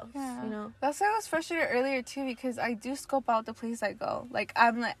wherever else, you know? That's why I was frustrated earlier too, because I do scope out the place I go. Like,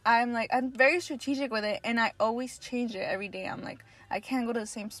 I'm very strategic with it, and I always change it every day. I'm like, I can't go to the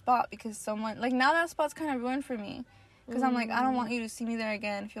same spot because someone, like, now that spot's kind of ruined for me. Because I'm like, I don't want you to see me there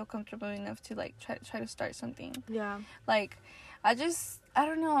again, feel comfortable enough to, like, try to start something. Yeah. Like, I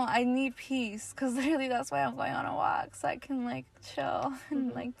don't know, I need peace, because literally that's why I'm going on a walk, so I can, like, chill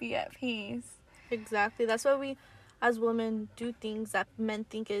and, like, be at peace. Exactly. That's why we, as women, do things that men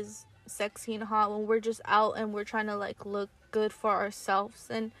think is sexy and hot when we're just out and we're trying to, like, look good for ourselves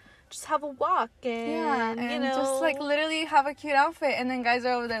and just have a walk and, and you know. just, like, literally have a cute outfit, and then guys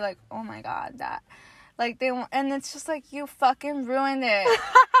are over there like, oh my god, that, like, they want, and it's just like, you fucking ruined it.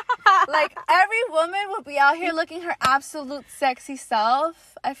 Like, every woman would be out here looking her absolute sexy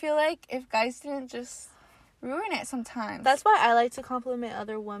self, I feel like, if guys didn't just ruin it sometimes. That's why I like to compliment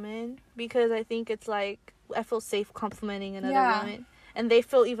other women, because I think it's like, I feel safe complimenting another woman, and they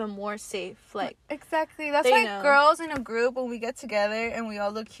feel even more safe. Like, exactly. That's why girls in a group, when we get together and we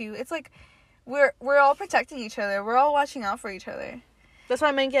all look cute, it's like we're all protecting each other. We're all watching out for each other. That's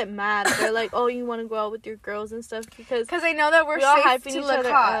why men get mad. They're like, oh, you want to go out with your girls and stuff, because they know that we're safe to look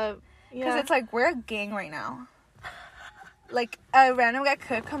hot. Because it's like, we're a gang right now. Like, a random guy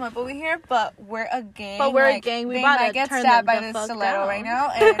could come up over here, but we're a gang. But we're like, a gang. We they might might get stabbed by this stiletto right now,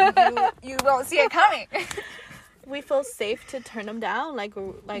 and you won't see it coming. We feel safe to turn them down, like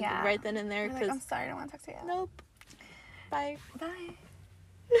right then and there. Cause, like, I'm sorry, I don't want to talk to you. Nope. Bye.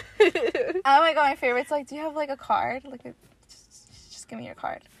 Oh my god, my favorite's like, do you have, like, a card? Like, just give me your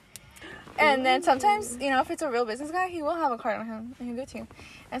card. And then sometimes, you know, if it's a real business guy, he will have a card on him, and he'll give it to you.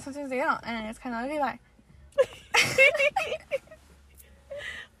 And sometimes they don't, and it's kind of like, okay, bye.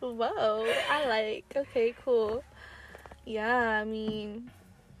 Whoa, okay, cool. Yeah, I mean,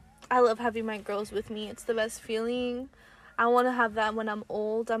 I love having my girls with me. It's the best feeling. I want to have that when I'm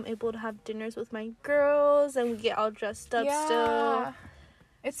old. I'm able to have dinners with my girls and we get all dressed up still.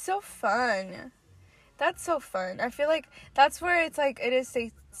 It's so fun. That's so fun. I feel like that's where it's like, it is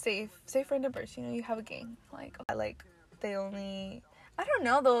safer in numbers. You know, you have a gang. Like, they only, I don't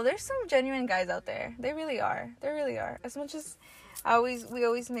know though. There's some genuine guys out there. They really are. As much as we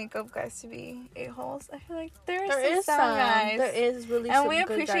always make up guys to be a-holes, I feel like there is some guys. There is really and some we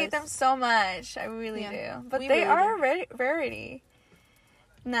good appreciate guys. them so much. I really do. But they really are a rarity.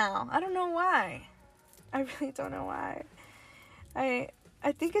 Now, I don't know why. I really don't know why.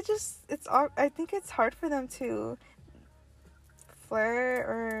 I think I think it's hard for them to flirt,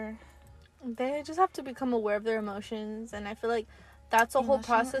 or they just have to become aware of their emotions, and I feel like that's a whole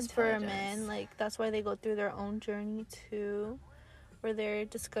process for men. Like, that's why they go through their own journey too, where they're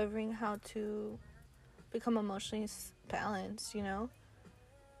discovering how to become emotionally balanced, you know?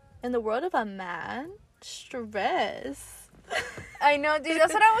 In the world of a man, stress. I know, dude.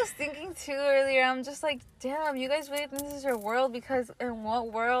 That's what I was thinking too earlier. I'm just like, damn, you guys really think this is your world? Because in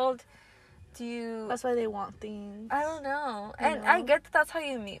what world do you... That's why they want things. I don't know. I get that that's how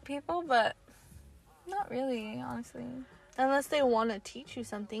you meet people, but not really, honestly. Unless they want to teach you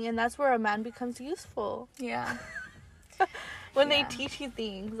something, and that's where a man becomes useful. Yeah. When they teach you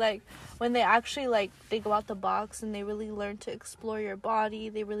things, like, when they actually, like, they go out the box and they really learn to explore your body,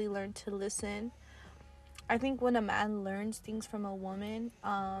 they really learn to listen. I think when a man learns things from a woman,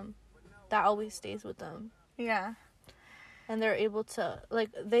 that always stays with them. Yeah. And they're able to, like,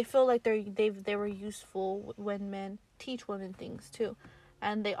 they feel like they were useful when men teach women things too,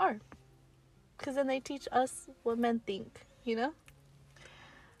 and they are, because then they teach us what men think. You know,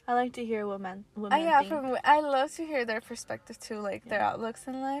 I like to hear what women think. I love to hear their perspective too, like their outlooks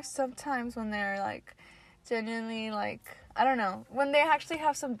in life. Sometimes when they're like genuinely, like, I don't know, when they actually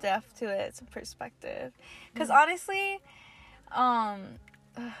have some depth to it, some perspective. Because honestly,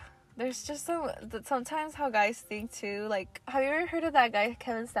 there's just sometimes how guys think too. Like, have you ever heard of that guy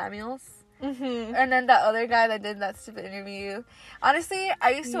Kevin Samuels? Mm-hmm. And then that other guy that did that stupid interview. Honestly,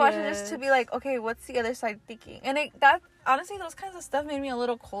 I used to watch it just to be like, okay, what's the other side thinking? And honestly, those kinds of stuff made me a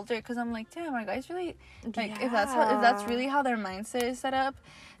little colder, because I'm like, damn, are guys really, like, if that's really how their mindset is set up,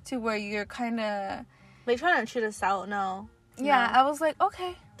 to where you're kind of, they try to shoot us out. No. I was like,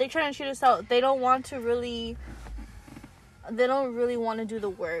 okay, they try to shoot us out. They don't really want to do the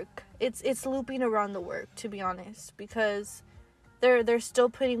work. It's looping around the work, to be honest, because they're still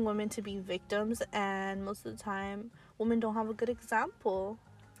putting women to be victims, and most of the time women don't have a good example.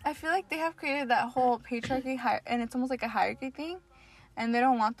 I feel like they have created that whole patriarchy and it's almost like a hierarchy thing, and they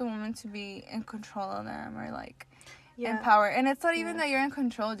don't want the woman to be in control of them, or like in power. And it's not even that you're in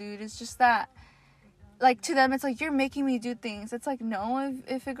control, dude. It's just that like, to them, it's like, you're making me do things. It's like, no,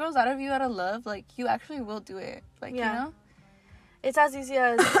 if it grows out of you out of love, like, you actually will do it. Like, you know? It's as easy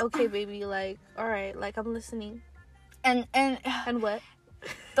as, okay, baby, like, all right, like, I'm listening. And what?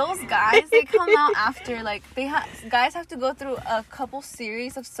 Those guys, they come out after, like, guys have to go through a couple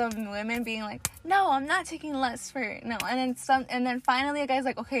series of some women being like, no, I'm not taking less for it. No. And then finally a guy's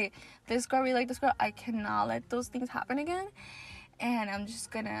like, okay, this girl, we like this girl, I cannot let those things happen again. And I'm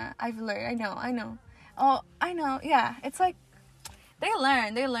just gonna, I've learned, I know. Oh, I know, yeah. It's like, they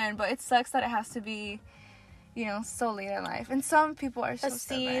learn, but it sucks that it has to be, you know, so late in life. And some people are so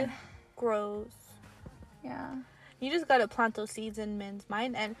stubborn. A seed grows. Yeah. You just gotta plant those seeds in men's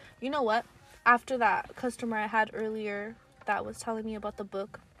mind. And you know what? After that customer I had earlier that was telling me about the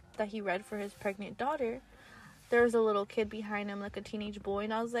book that he read for his pregnant daughter, there was a little kid behind him, like a teenage boy.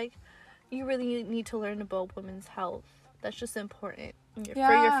 And I was like, you really need to learn about women's health. That's just important for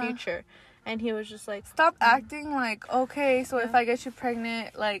your future. And he was just like, stop acting like, okay, so if I get you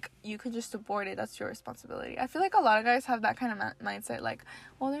pregnant, like, you could just abort it. That's your responsibility. I feel like a lot of guys have that kind of mindset. Like,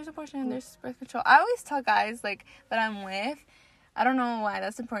 well, there's abortion, there's birth control. I always tell guys, like, that I'm with, I don't know why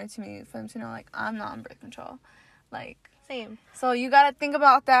that's important to me, for them to know, like, I'm not on birth control. Like, same. So you gotta think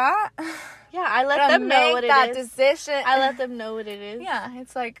about that. Yeah, I let them know what it is. Make that decision. I let them know what it is. Yeah,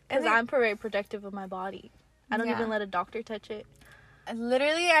 it's like, because I'm very protective of my body. I don't even let a doctor touch it.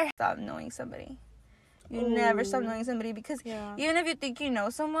 Literally, I stopped knowing somebody. You never stop knowing somebody, because even if you think you know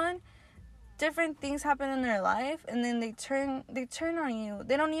someone, different things happen in their life, and then they turn on you.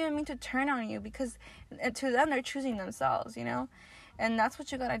 They don't even mean to turn on you, because to them they're choosing themselves, you know. And that's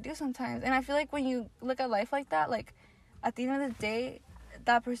what you gotta do sometimes. And I feel like when you look at life like that, like, at the end of the day,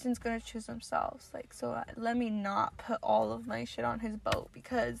 that person's gonna choose themselves. Like, so let me not put all of my shit on his boat,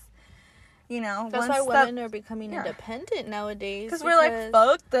 because, you know, that's why women are becoming independent nowadays. Because we're like,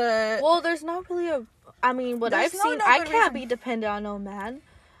 fuck the... Well, there's not really what I've seen, I can't be dependent on no man.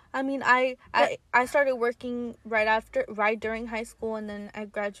 I mean, I started working right during high school, and then I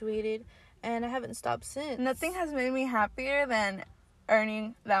graduated, and I haven't stopped since. Nothing has made me happier than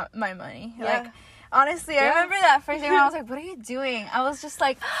earning my money. Yeah. Like, honestly, I remember that first year, I was like, what are you doing? I was just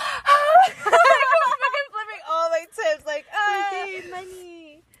like, I was fucking flipping all my tips, like,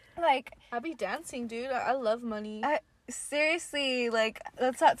 money. Like, I'll be dancing, dude. I love money. Seriously, like,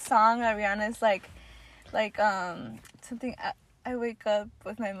 that's that song that Rihanna's like something, I wake up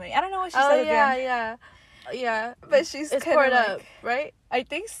with my money. I don't know what she said again. Yeah. But she's it's kind poured of up, right? I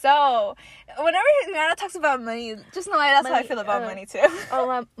think so. Whenever Rihanna talks about money, just know that's how I feel about money too.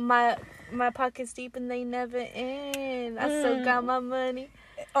 Oh, my pocket's deep and they never end. I still got my money.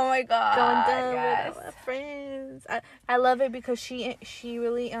 Oh my god. Going down with my friends. I love it because she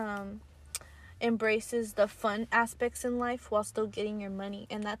really embraces the fun aspects in life while still getting your money,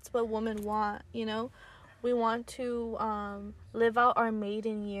 and that's what women want, you know. We want to live out our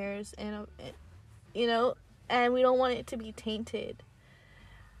maiden years, and you know, and we don't want it to be tainted,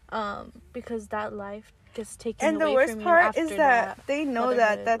 because that life gets taken away from you. And the worst part is that they know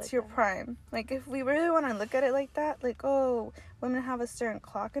that that's like your prime. Like, if we really want to look at it like that, like, oh, women have a certain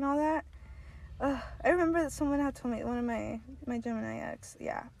clock and all that. I remember that someone had told me, one of my Gemini ex,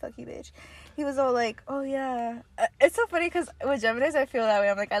 fucky bitch, he was all like, oh yeah, it's so funny because with Geminis I feel that way.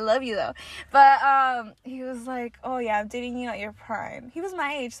 I'm like, I love you though, but he was like, oh yeah, I'm dating you at your prime. He was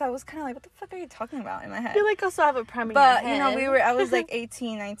my age, so I was kind of like, what the fuck are you talking about, in my head. I feel like I also have a prime in your but head. You know, I was like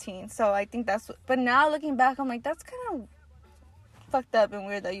 18, 19, so I think that's but now looking back, I'm like, that's kind of fucked up and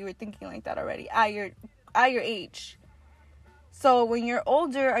weird that you were thinking like that already at your age. So when you're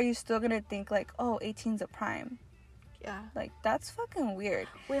older, are you still gonna think like, oh, 18's a prime? Yeah. Like, that's fucking weird.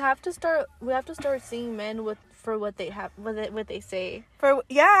 We have to start seeing men for what they have, what they say.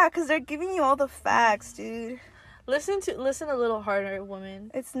 Because they're giving you all the facts, dude. Listen a little harder,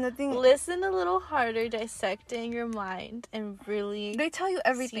 woman. It's nothing. Listen a little harder, dissect it in your mind, and really. They tell you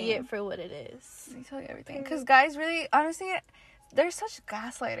everything. See it for what it is. They tell you everything. Because guys really, honestly, they're such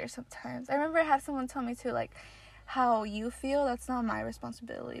gaslighters sometimes. I remember I had someone tell me too, like, how you feel, that's not my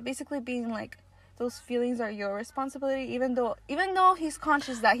responsibility. Basically being like, those feelings are your responsibility, even though he's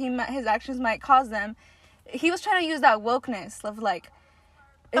conscious that his actions might cause them. He was trying to use that wokeness of like,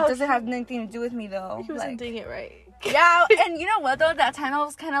 it doesn't have anything to do with me though. He wasn't doing it right. Yeah, and you know what though, that time I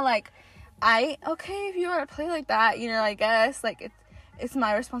was kind of like, okay, if you want to play like that, you know, I guess like it's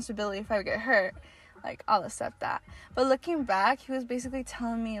my responsibility. If I get hurt, like, I'll accept that. But looking back, he was basically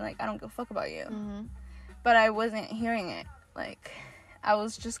telling me like, I don't give a fuck about you. Mm-hmm. But I wasn't hearing it. Like, I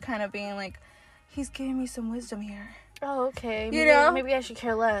was just kind of being like, he's giving me some wisdom here. Oh, okay. Maybe I should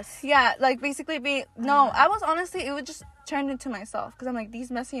care less. Yeah, like, basically I was honestly, it would just turn into myself. Because I'm like,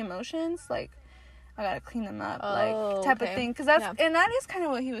 these messy emotions, like, I gotta clean them up, type of thing. Because and that is kind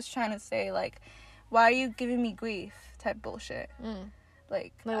of what he was trying to say, like, why are you giving me grief type bullshit.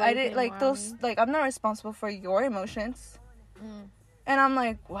 Like I did, like, those, like, I'm not responsible for your emotions. And I'm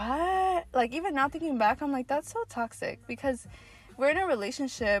like, what? Like, even now thinking back, I'm like, that's so toxic, because we're in a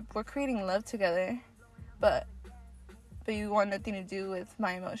relationship, we're creating love together, but you want nothing to do with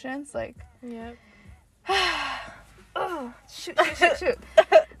my emotions, like. Yep. Oh, shoot.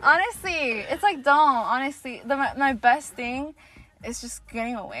 Honestly, it's like, don't. Honestly, my best thing is just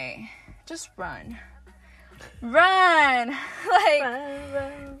getting away. Just run. Like,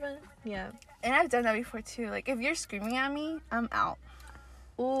 Run. Yeah. And I've done that before too. Like, if you're screaming at me, I'm out.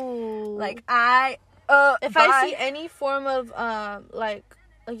 Ooh. Like, if I see any form of like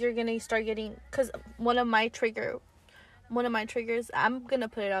you're gonna start getting, because one of my triggers, I'm gonna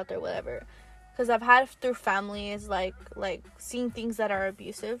put it out there, whatever, because I've had through family, is like seeing things that are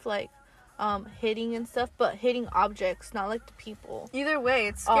abusive, like hitting and stuff, but hitting objects, not like the people. Either way,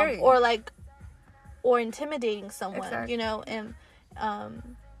 it's scary. Or intimidating someone, exactly. You know, and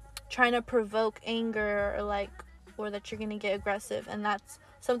trying to provoke anger, or that you're gonna get aggressive, and that's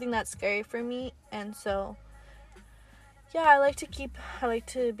something that's scary for me. And so, yeah, I like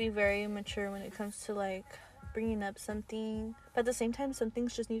to be very mature when it comes to, like, bringing up something, but at the same time, some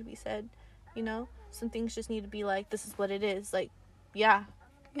things just need to be said, you know. Some things just need to be like, this is what it is, like, yeah.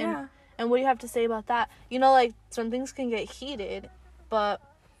 And what do you have to say about that? You know, like, some things can get heated, but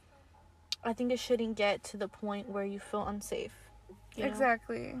I think it shouldn't get to the point where you feel unsafe. You know?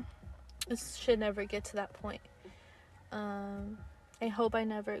 Exactly. It should never get to that point. I hope I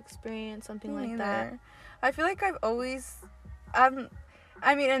never experience something like that. I feel like I've always, I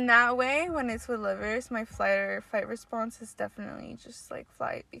mean, in that way, when it's with lovers, my flight or fight response is definitely just, like,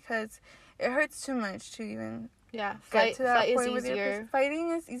 flight, because it hurts too much to even get to that point with you.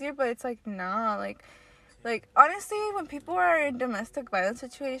 Fighting is easier, but it's like, nah, like, honestly, when people are in domestic violence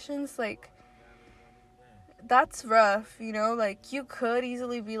situations, like, that's rough, you know? Like, you could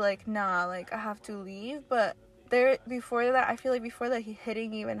easily be like, nah, like, I have to leave, but before that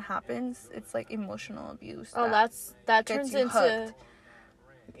hitting even happens, it's like emotional abuse. That turns into hooked.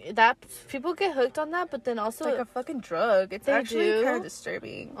 That people get hooked on that, but then also it's like a fucking drug. It's actually kind of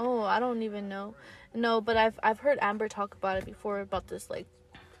disturbing. Oh, I don't even know. No, but I've heard Amber talk about it before, about this, like,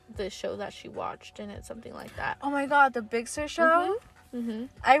 this show that she watched, and it's something like that. Oh my god, the Big Sur show. Mm-hmm.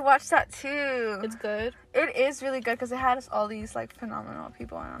 I watched that too. It's good. It is really good, because it had all these, like, phenomenal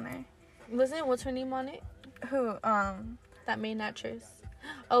people on there. What's her name on it? Who? That main actress.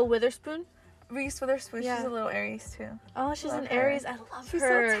 Oh, Witherspoon? Reese Witherspoon. Yeah. She's a little Aries too. Oh, she's an Aries. I love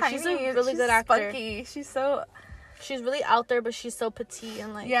her. So tiny. She's a really good actor. Spunky. She's really out there, but she's so petite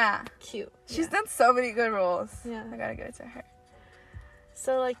and, like, cute. She's done so many good roles. Yeah. I gotta give it to her.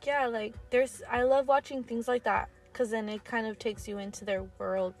 So, like, yeah, like, I love watching things like that, because then it kind of takes you into their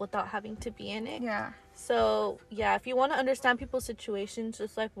world without having to be in it. Yeah. So, yeah, if you want to understand people's situations,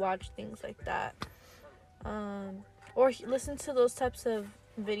 just, like, watch things like that. Or listen to those types of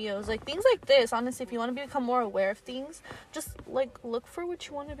videos, like things like this. Honestly, if you want to become more aware of things, just, like, look for what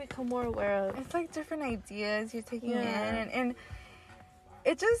you want to become more aware of. It's like different ideas you're taking in, and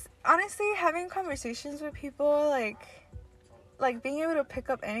it just, honestly, having conversations with people, like being able to pick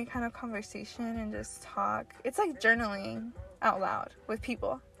up any kind of conversation and just talk. It's like journaling out loud with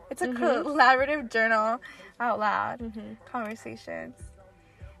people. It's a collaborative journal out loud conversations.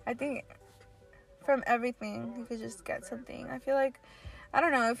 I think from everything you could just get something. I feel like, I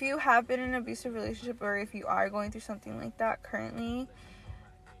don't know, if you have been in an abusive relationship, or if you are going through something like that currently,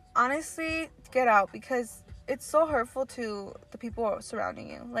 honestly, get out, because it's so hurtful to the people surrounding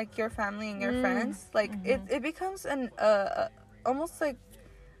you, like your family and your friends. Like, it becomes almost like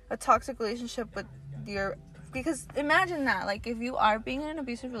a toxic relationship with because imagine that, like, if you are being in an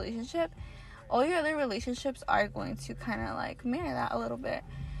abusive relationship, all your other relationships are going to kind of, like, mirror that a little bit.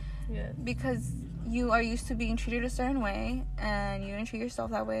 Yeah. Because you are used to being treated a certain way, and you're gonna treat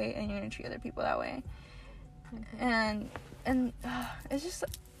yourself that way, and you're gonna treat other people that way. And it just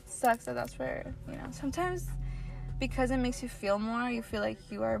sucks that that's where, you know, sometimes because it makes you feel more, you feel like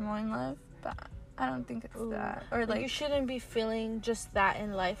you are more in love, but I don't think it's that. Or, like, you shouldn't be feeling just that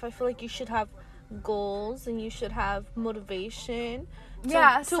in life. I feel like you should have goals, and you should have motivation to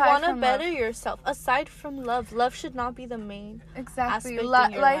want to better yourself. Aside from love should not be the main aspect in your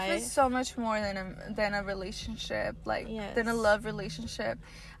life. Is so much more than a relationship, like, than a love relationship.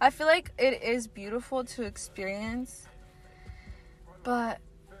 I feel like it is beautiful to experience, but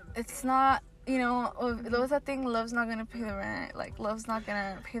it's not you know, what was that thing? Love's not gonna pay the rent. Like, love's not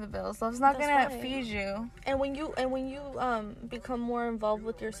gonna pay the bills. Love's not gonna feed you. And when you become more involved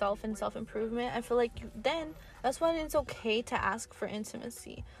with yourself and self-improvement, I feel like then that's when it's okay to ask for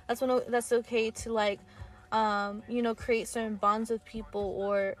intimacy. That's when that's okay to, like, you know, create certain bonds with people,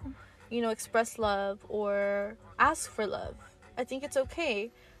 or, you know, express love or ask for love. I think it's okay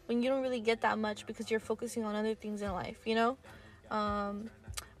when you don't really get that much because you're focusing on other things in life, you know.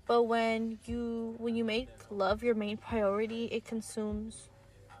 But when you make love your main priority, it consumes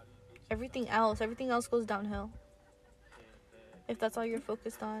everything else. Everything else goes downhill if that's all you're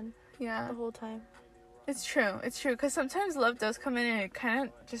focused on the whole time. It's true, because sometimes love does come in and it kind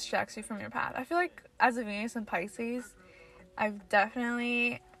of distracts you from your path. I feel like as a Venus and Pisces, I've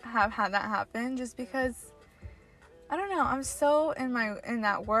definitely have had that happen, just because, I don't know, I'm so in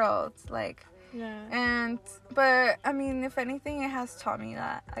that world, like, but I mean, if anything, it has taught me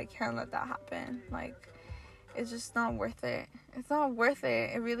that I can't let that happen. Like, it's just not worth it. It's not worth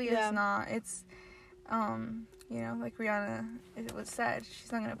it. It really is not. It's, you know, like Rihanna, it was said,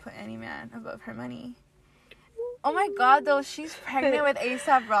 she's not gonna put any man above her money. Oh my god, though, she's pregnant with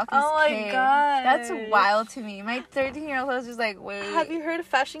A$AP Rocky's kid. Oh my god. That's wild to me. My 13-year-old was just like, wait. Have you heard of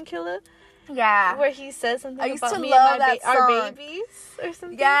Fashion Killer? Yeah. Where he says something I used about to me love and our babies or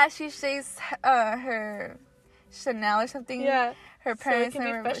something? Yeah, she says her Chanel or something. Yeah. Her parents so it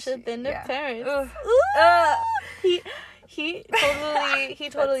can be fresher than their parents. He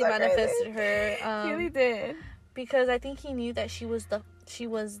totally manifested her. He really did. Because I think he knew that she was the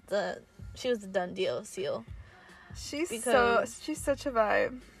done deal seal. She's such a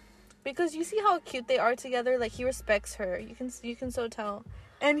vibe. Because you see how cute they are together. Like, he respects her. You can so tell.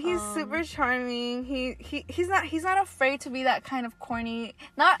 And he's super charming. He's not afraid to be that kind of corny.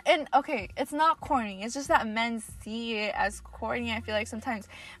 It's not corny. It's just that men see it as corny. I feel like sometimes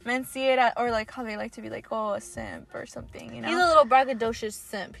men see it or like how they like to be like, oh, a simp or something, you know? He's a little braggadocious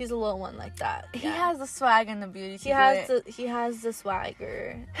simp. He's a little one like that. He has the swag and the beauty. He has the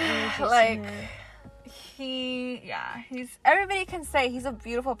swagger. Like, everybody can say he's a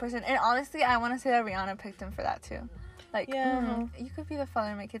beautiful person. And honestly, I want to say that Rihanna picked him for that too. Like, you could be the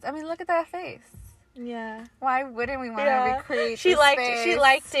father of my kids. I mean, look at that face. Yeah. Why wouldn't we want to recreate She liked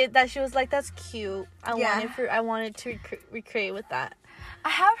it. That she was like, that's cute. I wanted to recreate with that. I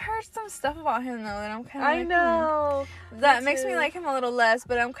have heard some stuff about him though, and I'm kind of. I know. That makes me like him a little less,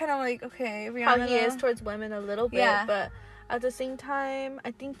 but I'm kind of like, okay, Rihanna. How he is towards women a little bit, but at the same time,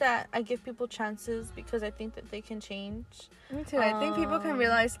 I think that I give people chances because I think that they can change. Me too. I think people can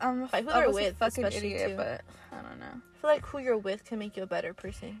realize I'm a fucking idiot, too. But I don't know. I feel like who you're with can make you a better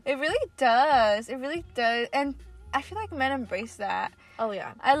person. It really does. And I feel like men embrace that. Oh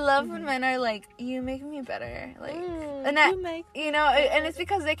yeah. I love when men are like, you make me better. Like, and that, you know, and it's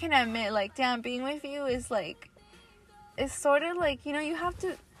because they can admit, like, damn, being with you is like, it's sort of like, you know, you have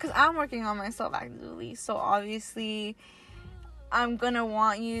to, because I'm working on myself actively, so obviously I'm gonna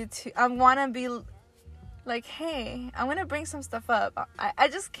want to be like, hey, I'm gonna bring some stuff up. I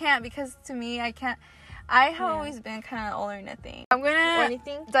just can't, because to me, I can't. I have always been kind of all or nothing. I'm gonna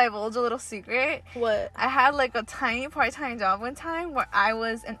divulge a little secret. What? I had like a tiny part-time job one time where I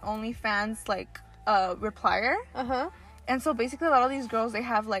was an OnlyFans like replier. And so basically a lot of these girls, they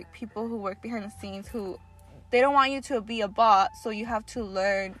have like people who work behind the scenes who they don't want you to be a bot, so you have to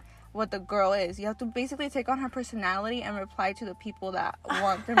learn what the girl is. You have to basically take on her personality and reply to the people that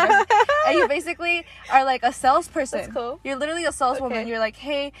want them. And you basically are like a salesperson. That's cool. You're literally a saleswoman. Okay. You're like,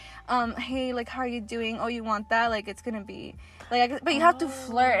 hey, like, how are you doing? Oh, you want that? Like, it's gonna be like, but you have to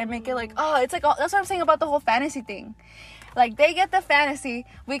flirt and make it like, oh, it's like, oh, that's what I'm saying about the whole fantasy thing. Like, they get the fantasy,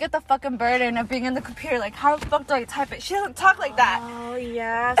 we get the fucking burden of being in the computer. Like, how the fuck do I type it? She doesn't talk like that. Oh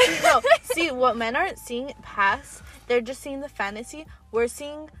yeah. See, what men aren't seeing past, they're just seeing the fantasy. We're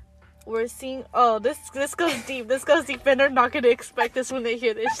seeing, oh, this goes deep. This goes deep, and they're not going to expect this when they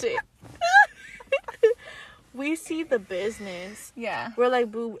hear this shit. We see the business. Yeah. We're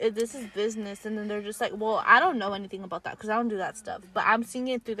like, boo, this is business. And then they're just like, well, I don't know anything about that because I don't do that stuff. But I'm seeing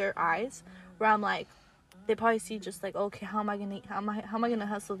it through their eyes where I'm like, they probably see just like, okay, how am I going to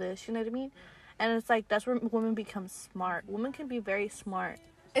hustle this? You know what I mean? And it's like, that's where women become smart. Women can be very smart.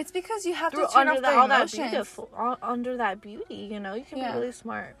 It's because you have to turn off their emotions. Under that beauty, you know? You can be really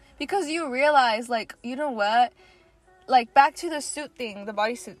smart. Because you realize, like, you know what? Like, back to the suit thing, the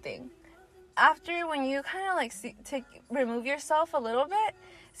bodysuit thing. After, when you kind of, like, remove yourself a little bit,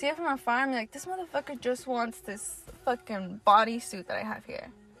 see it from afar, I'm like, this motherfucker just wants this fucking bodysuit that I have here.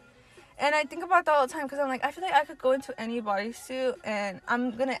 And I think about that all the time, because I'm like, I feel like I could go into any bodysuit, and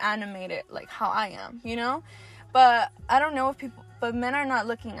I'm going to animate it, like, how I am, you know? But I don't know if but men are not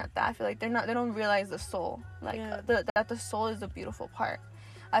looking at that. I feel like they don't realize the soul, like that the soul is the beautiful part.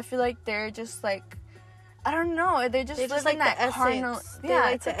 I feel like they're just like, I don't know, they just like that carnal,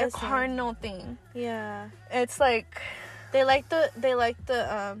 it's like a carnal thing. Yeah, it's like they like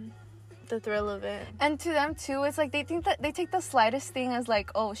the thrill of it. And to them too, it's like they think that they take the slightest thing as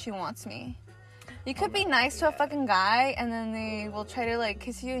like, oh, she wants me. You could be nice to a fucking guy, and then they will try to like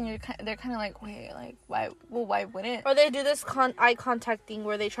kiss you, and they're kind of like, wait, like why? Well, why wouldn't? Or they do this eye contact thing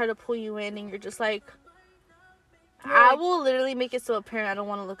where they try to pull you in, and you're just like, I will literally make it so apparent I don't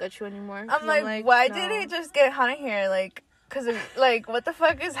want to look at you anymore. I'm like, why did it just get hot in here? Like, cause of, like, what the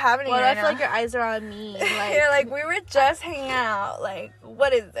fuck is happening? Well, right I feel like your eyes are on me. Like, you're like, we were just hanging out. Like,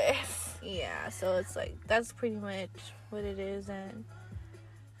 what is this? Yeah, so it's like that's pretty much what it is, and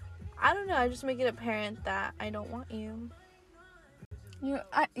I don't know. I just make it apparent that I don't want you. You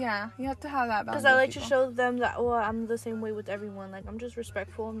have to have that balance. Because I like to show them that, well, I'm the same way with everyone. Like, I'm just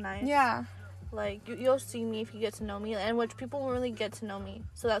respectful. I'm nice. Yeah. Like, you'll see me if you get to know me, and which people won't really get to know me.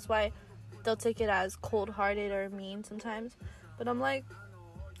 So that's why they'll take it as cold-hearted or mean sometimes. But I'm like,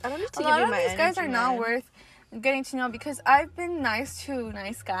 I don't need to give you my energy. A lot of these guys are not worth getting to know, because I've been nice to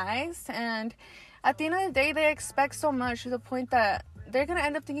nice guys, and at the end of the day, they expect so much to the point that they're gonna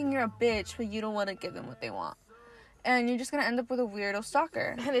end up thinking you're a bitch, but you don't want to give them what they want. And you're just gonna end up with a weirdo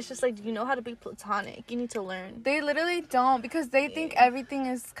stalker. And it's just like, do you know how to be platonic? You need to learn. They literally don't, because they think everything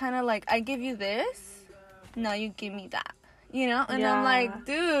is kind of like, I give you this, now you give me that, you know? And I'm like,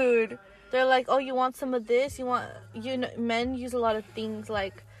 dude. They're like, oh, you want some of this? Men use a lot of things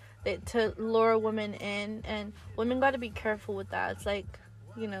like to lure women in, and women got to be careful with that. It's like,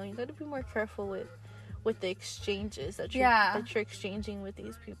 you got to be more careful with the exchanges that you're exchanging with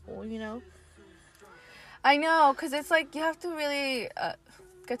these people, I know, because it's like, you have to really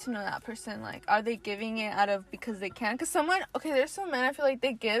get to know that person. Like, are they giving it out of because they can? Because there's some men I feel like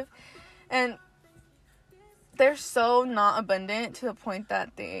they give, and they're so not abundant to the point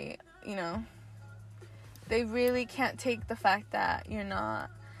that they, they really can't take the fact that you're not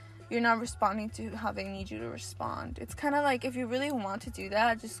responding to how they need you to respond. It's kind of like, if you really want to do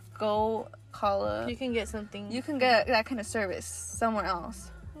that, just go call you can get something. You can get that kind of service somewhere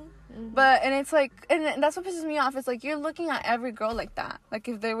else. Mm-hmm. And it's like, and that's what pisses me off. It's like, you're looking at every girl like that. Like,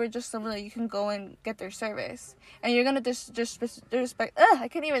 if they were just someone that you can go and get their service, and you're gonna disrespect. I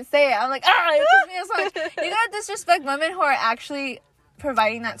can't even say it. I'm like, it pisses me so much. You're gonna disrespect women who are actually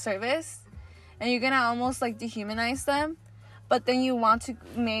providing that service, and you're gonna almost like dehumanize them. But then you want to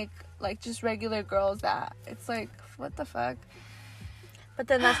make like just regular girls that it's like, what the fuck. But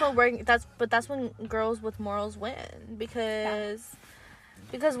then that's when girls with morals win, because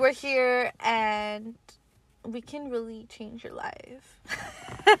we're here and we can really change your life.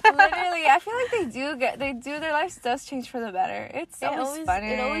 Literally, I feel like their lives does change for the better. It's always funny.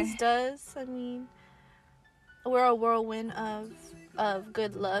 It always does. I mean, we're a whirlwind of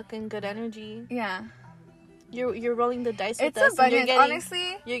good luck and good energy. Yeah. You're rolling the dice with us. It's abundance.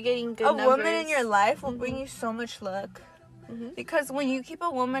 Honestly, you're getting good numbers. A woman in your life will bring you so much luck. Mm-hmm. Because when you keep a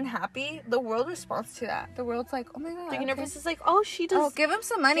woman happy, the world responds to that. The world's like, oh my god. The universe is like, oh, she does. Oh, give him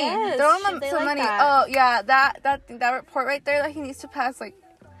some money. Yes, throw him some money. That. Oh yeah, that report right there, that he needs to pass like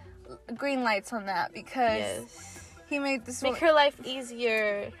green lights on that, because he made this. Make her life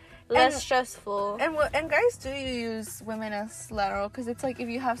easier, less stressful. And guys do use women as collateral, because it's like, if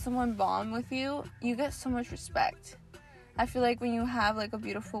you have someone bomb with you, you get so much respect. I feel like when you have like a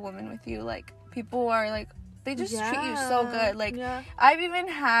beautiful woman with you, like, people are like, they just treat you so good. Like, I've even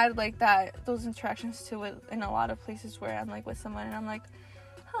had like those interactions too in a lot of places where I'm like with someone, and I'm like,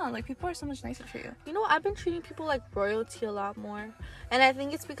 like, people are so much nicer to you. I've been treating people like royalty a lot more, and I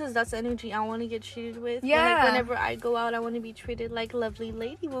think it's because that's the energy I want to get treated with. Yeah. Whenever I go out, I want to be treated like, lovely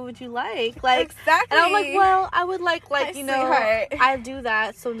lady, what would you like? Like, exactly. And I'm like, well, I would like sweetheart. I do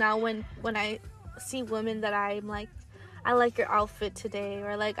that. So now when I see women that I'm like, I like your outfit today,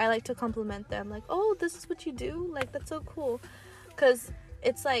 or like, I like to compliment them, like, oh, this is what you do, like, that's so cool, because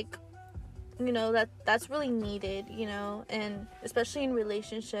it's like, that's really needed, and especially in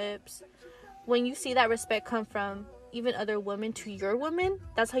relationships, when you see that respect come from even other women to your woman,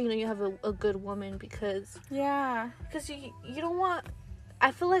 that's how you know you have a good woman, because you don't want,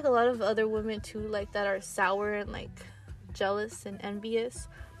 I feel like a lot of other women too, like, that are sour and like jealous and envious,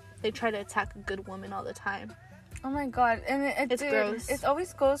 they try to attack a good woman all the time. Oh my god, and it's gross. It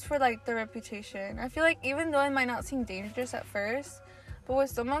always goes for like the reputation. I feel like, even though it might not seem dangerous at first, but when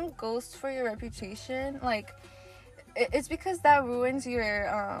someone goes for your reputation, like, it's because that ruins your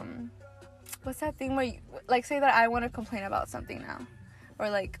what's that thing where you, like, say that I want to complain about something now,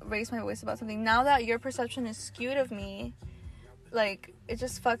 or like raise my voice about something. Now that your perception is skewed of me, like, it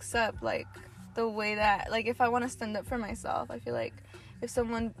just fucks up, like, the way that, like, if I want to stand up for myself, I feel like if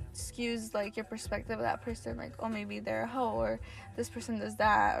someone skews, like, your perspective of that person, like, oh, maybe they're a hoe, or this person does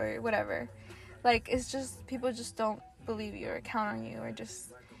that, or whatever, like, it's just, people just don't believe you or count on you, or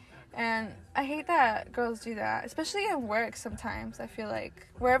just, and I hate that girls do that, especially in work sometimes. I feel like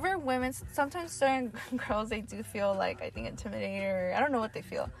wherever women, sometimes certain girls, they do feel, like, I think intimidated, or I don't know what they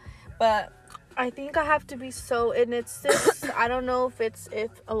feel, but I think I have to be so, and it's this, I don't know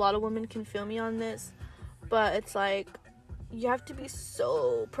if a lot of women can feel me on this, but it's like, you have to be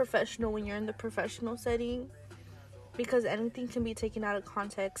so professional when you're in the professional setting, because anything can be taken out of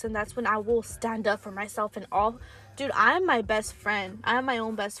context, and that's when I will stand up for myself and all. Dude, I am my best friend. I am my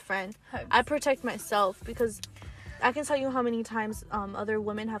own best friend. I protect myself, because I can tell you how many times other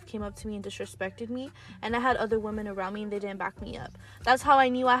women have came up to me and disrespected me, and I had other women around me and they didn't back me up. That's how I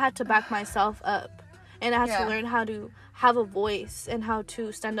knew I had to back myself up, and I had to learn how to have a voice and how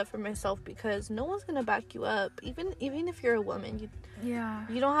to stand up for myself, because no one's gonna back you up. Even if you're a woman,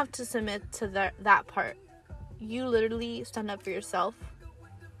 you don't have to submit to that part. You literally stand up for yourself,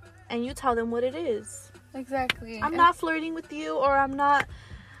 and you tell them what it is. Exactly. I'm not flirting with you, or I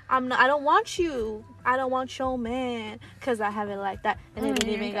don't want you. I don't want your man, because I have it like that. And it ain't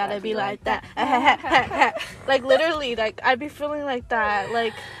even gotta be like that. Like, literally, like, I'd be feeling like that.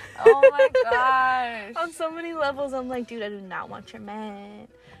 Like, oh my gosh. On so many levels, I'm like, dude, I do not want your man.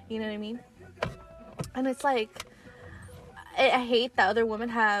 You know what I mean? And it's like, I hate that other women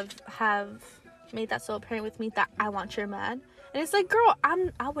have made that so apparent with me, that I want your man. And it's like, girl,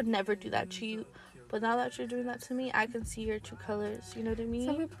 I would never do that to you. But now that you're doing that to me, I can see your true colors. You know what I mean?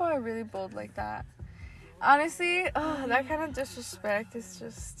 Some people are really bold like that. Honestly, that kind of disrespect is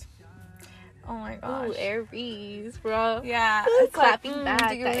just, oh my gosh. Ooh, Aries, bro. Yeah. It's clapping back.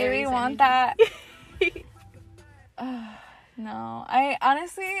 Do you really want that? No. I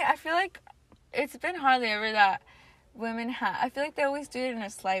feel like it's been hardly ever that women have, I feel like they always do it in a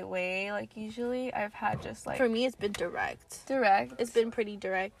slight way. Like, usually I've had just, like, for me, it's been direct. It's been pretty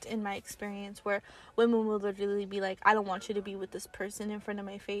direct in my experience, where women will literally be like, I don't want you to be with this person in front of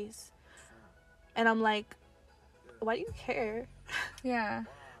my face. And I'm like, why do you care? Yeah.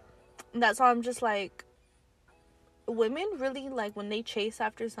 And that's why I'm just like, women really, like, when they chase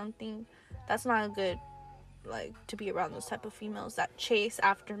after something, that's not good, like, to be around those type of females that chase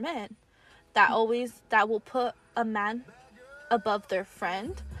after men. That will put a man above their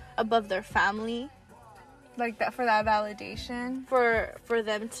friend, above their family, like that, for that validation, for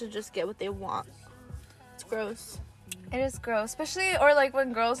them to just get what they want. It's gross. It is gross, especially, or like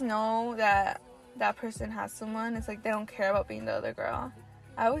when girls know that that person has someone, it's like they don't care about being the other girl.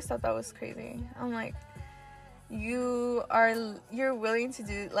 I always thought that was crazy. I'm like, you're willing to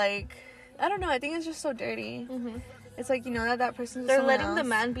do, like, I don't know, I think it's just so dirty. Mm-hmm. It's like, you know, that person's they're letting the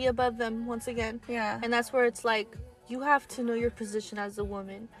man be above them once again. Yeah. And that's where it's like, you have to know your position as a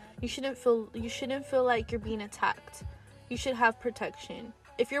woman. You shouldn't feel like you're being attacked. You should have protection.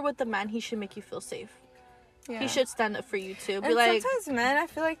 If you're with the man, he should make you feel safe. Yeah. He should stand up for you too. And like, sometimes men, I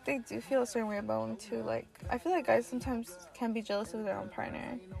feel like they do feel a certain way about women too. Like, I feel like guys sometimes can be jealous of their own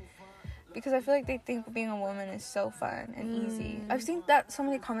partner, because I feel like they think being a woman is so fun and easy. I've seen so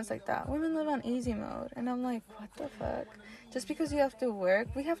many comments like that. Women live on easy mode. And I'm like, what the fuck? Just because you have to work,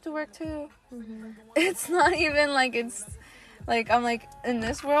 we have to work too. Mm-hmm. It's not even like it's... Like, I'm like, in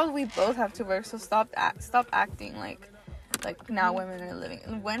this world, we both have to work. So stop acting like now women are living...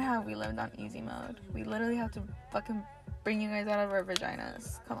 When have we lived on easy mode? We literally have to fucking bring you guys out of our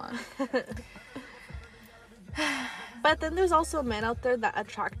vaginas. Come on. But then there's also men out there that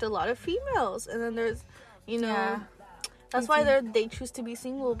attract a lot of females, and then there's, that's why they choose to be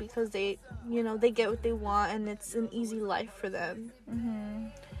single, because they get what they want, and it's an easy life for them. Mm-hmm.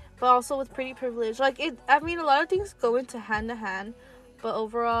 But also with pretty privilege, like, a lot of things go into hand to hand, but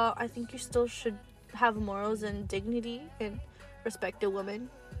overall, I think you still should have morals and dignity and respect a woman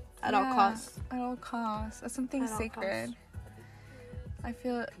at all costs. At all costs. That's something sacred. I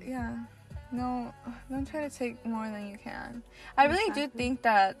feel, no, don't try to take more than you can. I really do think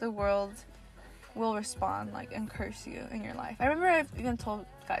that the world will respond, like, and curse you in your life. I remember I've even told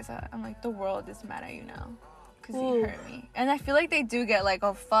guys that. I'm like, the world is mad at you now, because you hurt me. And I feel like they do get like,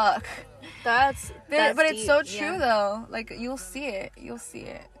 oh, fuck. That's but deep. It's so true, though. Like, you'll see it.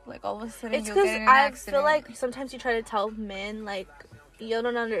 Like, all of a sudden, it's you'll get in an accident. I feel like sometimes you try to tell men, like, you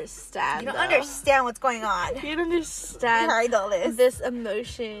don't understand. You don't understand what's going on. You don't understand this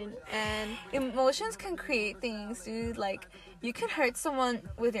emotion. And emotions can create things, dude. Like, you can hurt someone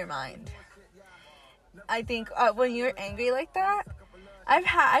with your mind. I think when you're angry like that, I've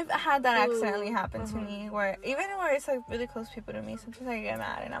had that accidentally Ooh, happen to me, where it's like really close people to me, sometimes I get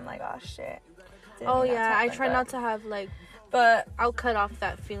mad and I'm like, oh shit. Oh yeah, I try not to have like, but I'll cut off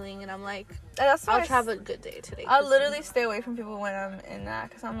that feeling and I'm like, that's why I'll have a good day today. I'll literally stay away from people when I'm in that,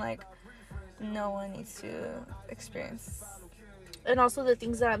 because I'm like, no one needs to experience. And also the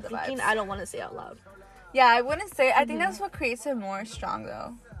things that I'm thinking, I don't want to say out loud. Yeah, I wouldn't say. I think that's what creates it more strong,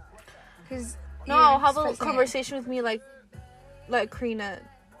 though. Because I'll have a conversation with me like Karina.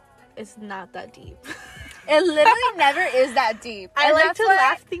 It's not that deep. It literally never is that deep. I like to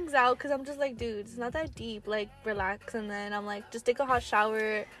laugh things out because I'm just like, dude, it's not that deep. Like, relax. And then I'm like, just take a hot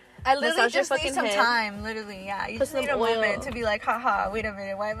shower. I literally just need some time. Literally, yeah. You just need a moment to be like, haha, wait a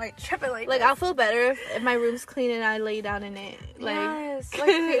minute, why am I tripping like this? I'll feel better if my room's clean and I lay down in it. Like, yes. Like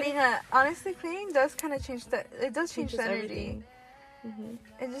cleaning does kind of change the energy. Everything.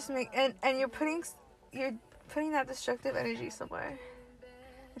 It just and you're putting that destructive energy somewhere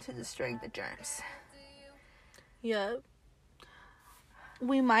into destroying the germs. Yep.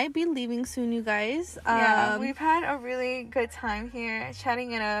 We might be leaving soon, you guys. Yeah, we've had a really good time here,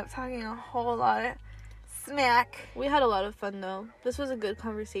 chatting it up, talking a whole lot of smack. We had a lot of fun, though. This was a good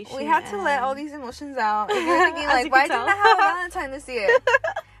conversation. We had to let all these emotions out. If you're thinking, like, why didn't I have a Valentine this year?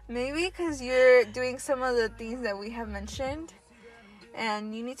 Maybe because you're doing some of the things that we have mentioned,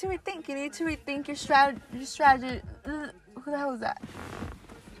 and you need to rethink. You need to rethink your strategy. Who the hell is that?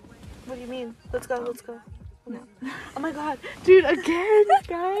 What do you mean? Let's go. No. Oh my god. Dude, again,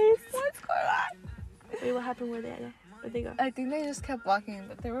 guys. What's going on? Wait, what happened? Where'd they go? I think they just kept walking,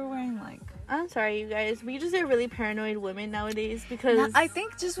 but they were wearing like... I'm sorry, you guys. We just are really paranoid women nowadays because... I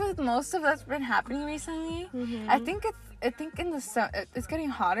think just with most of that's been happening recently, I think in the it's getting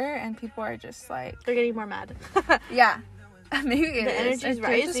hotter and people are just like... They're getting more mad. Yeah. Maybe it the is. Energy's rising.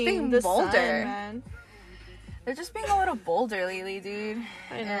 They're just being bolder. Sun, man. They're just being a little bolder lately, dude.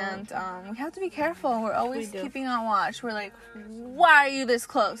 I know. And we have to be careful. We're always keeping on watch. We're like, why are you this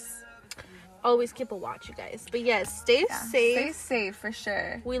close? Always keep a watch, you guys. But yes, stay safe. Stay safe for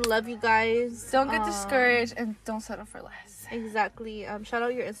sure. We love you guys. Don't get discouraged and don't settle for less. Exactly. Shout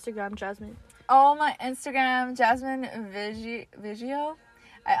out your Instagram, Jasmin. Oh, my Instagram, Jasmin Vigio.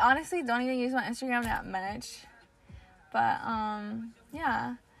 I honestly don't even use my Instagram that much. But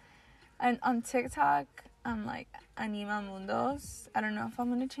yeah. And on TikTok, I'm like Anima Mundos. I don't know if I'm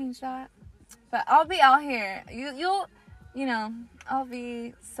gonna change that, but I'll be out here. I'll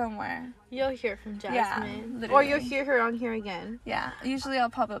be somewhere. You'll hear from Jasmin, yeah, or you'll hear her on here again. Yeah, usually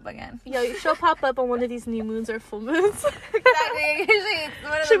I'll pop up again. Yo, she'll pop up on one of these new moons or full moons. Exactly. Usually it's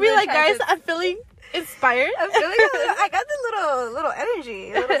one of she'll be like, guys, I'm feeling inspired. I got the little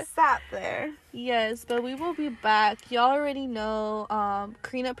energy, a little sap there. Yes, but we will be back. Y'all already know.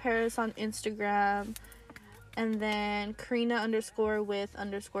 Karina Paris on Instagram. And then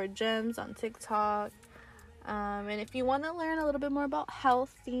Karina_with_gems on TikTok. And if you want to learn a little bit more about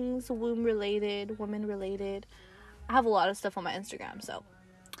health things, womb related, women related, I have a lot of stuff on my Instagram. So,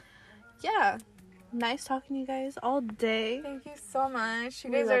 yeah. Nice talking to you guys all day. Thank you so much.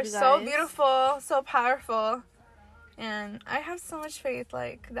 You guys are so beautiful, so powerful. And I have so much faith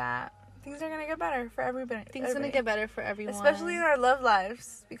that things are going to get better for everybody. Things are going to get better for everyone. Especially in our love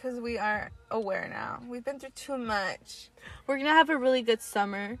lives, because we are aware now. We've been through too much. We're going to have a really good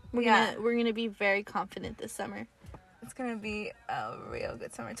summer. We're going to be very confident this summer. It's going to be a real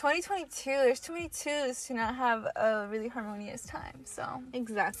good summer. 2022, there's too many twos to not have a really harmonious time. So,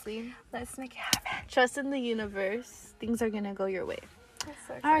 exactly. Let's make it happen. Trust in the universe. Things are going to go your way.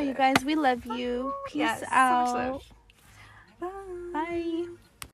 So all right, you guys. We love you. Peace out. So much love.